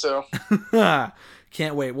will need to.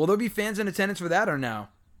 Can't wait. Will there be fans in attendance for that or no?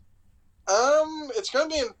 It's going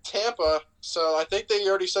to be in Tampa, so I think they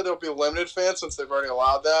already said there'll be limited fans since they've already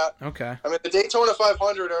allowed that. Okay. I mean, the Daytona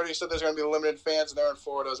 500 already said there's going to be limited fans, and they're in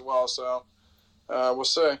Florida as well, so we'll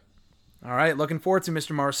see. All right, looking forward to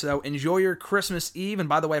Mr. Marceau. Enjoy your Christmas Eve. And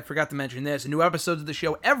by the way, I forgot to mention this. New episodes of the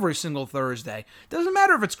show every single Thursday. Doesn't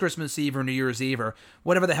matter if it's Christmas Eve or New Year's Eve or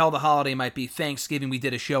whatever the hell the holiday might be. Thanksgiving we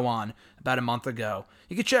did a show on about a month ago.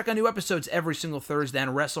 You can check out new episodes every single Thursday on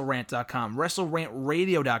WrestleRant.com,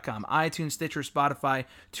 WrestleRantRadio.com, iTunes, Stitcher, Spotify,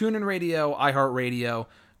 TuneIn Radio, iHeartRadio,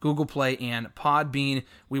 Google Play, and Podbean.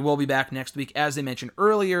 We will be back next week, as I mentioned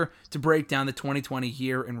earlier, to break down the 2020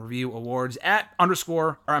 Year in Review Awards at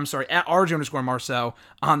RJ_Marceau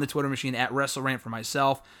on the Twitter machine, at WrestleRant for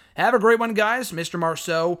myself. Have a great one, guys. Mr.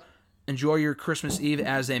 Marceau, enjoy your Christmas Eve,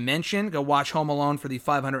 as I mentioned. Go watch Home Alone for the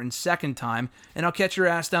 502nd time, and I'll catch your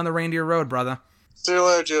ass down the reindeer road, brother. See you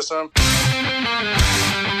later, GSM.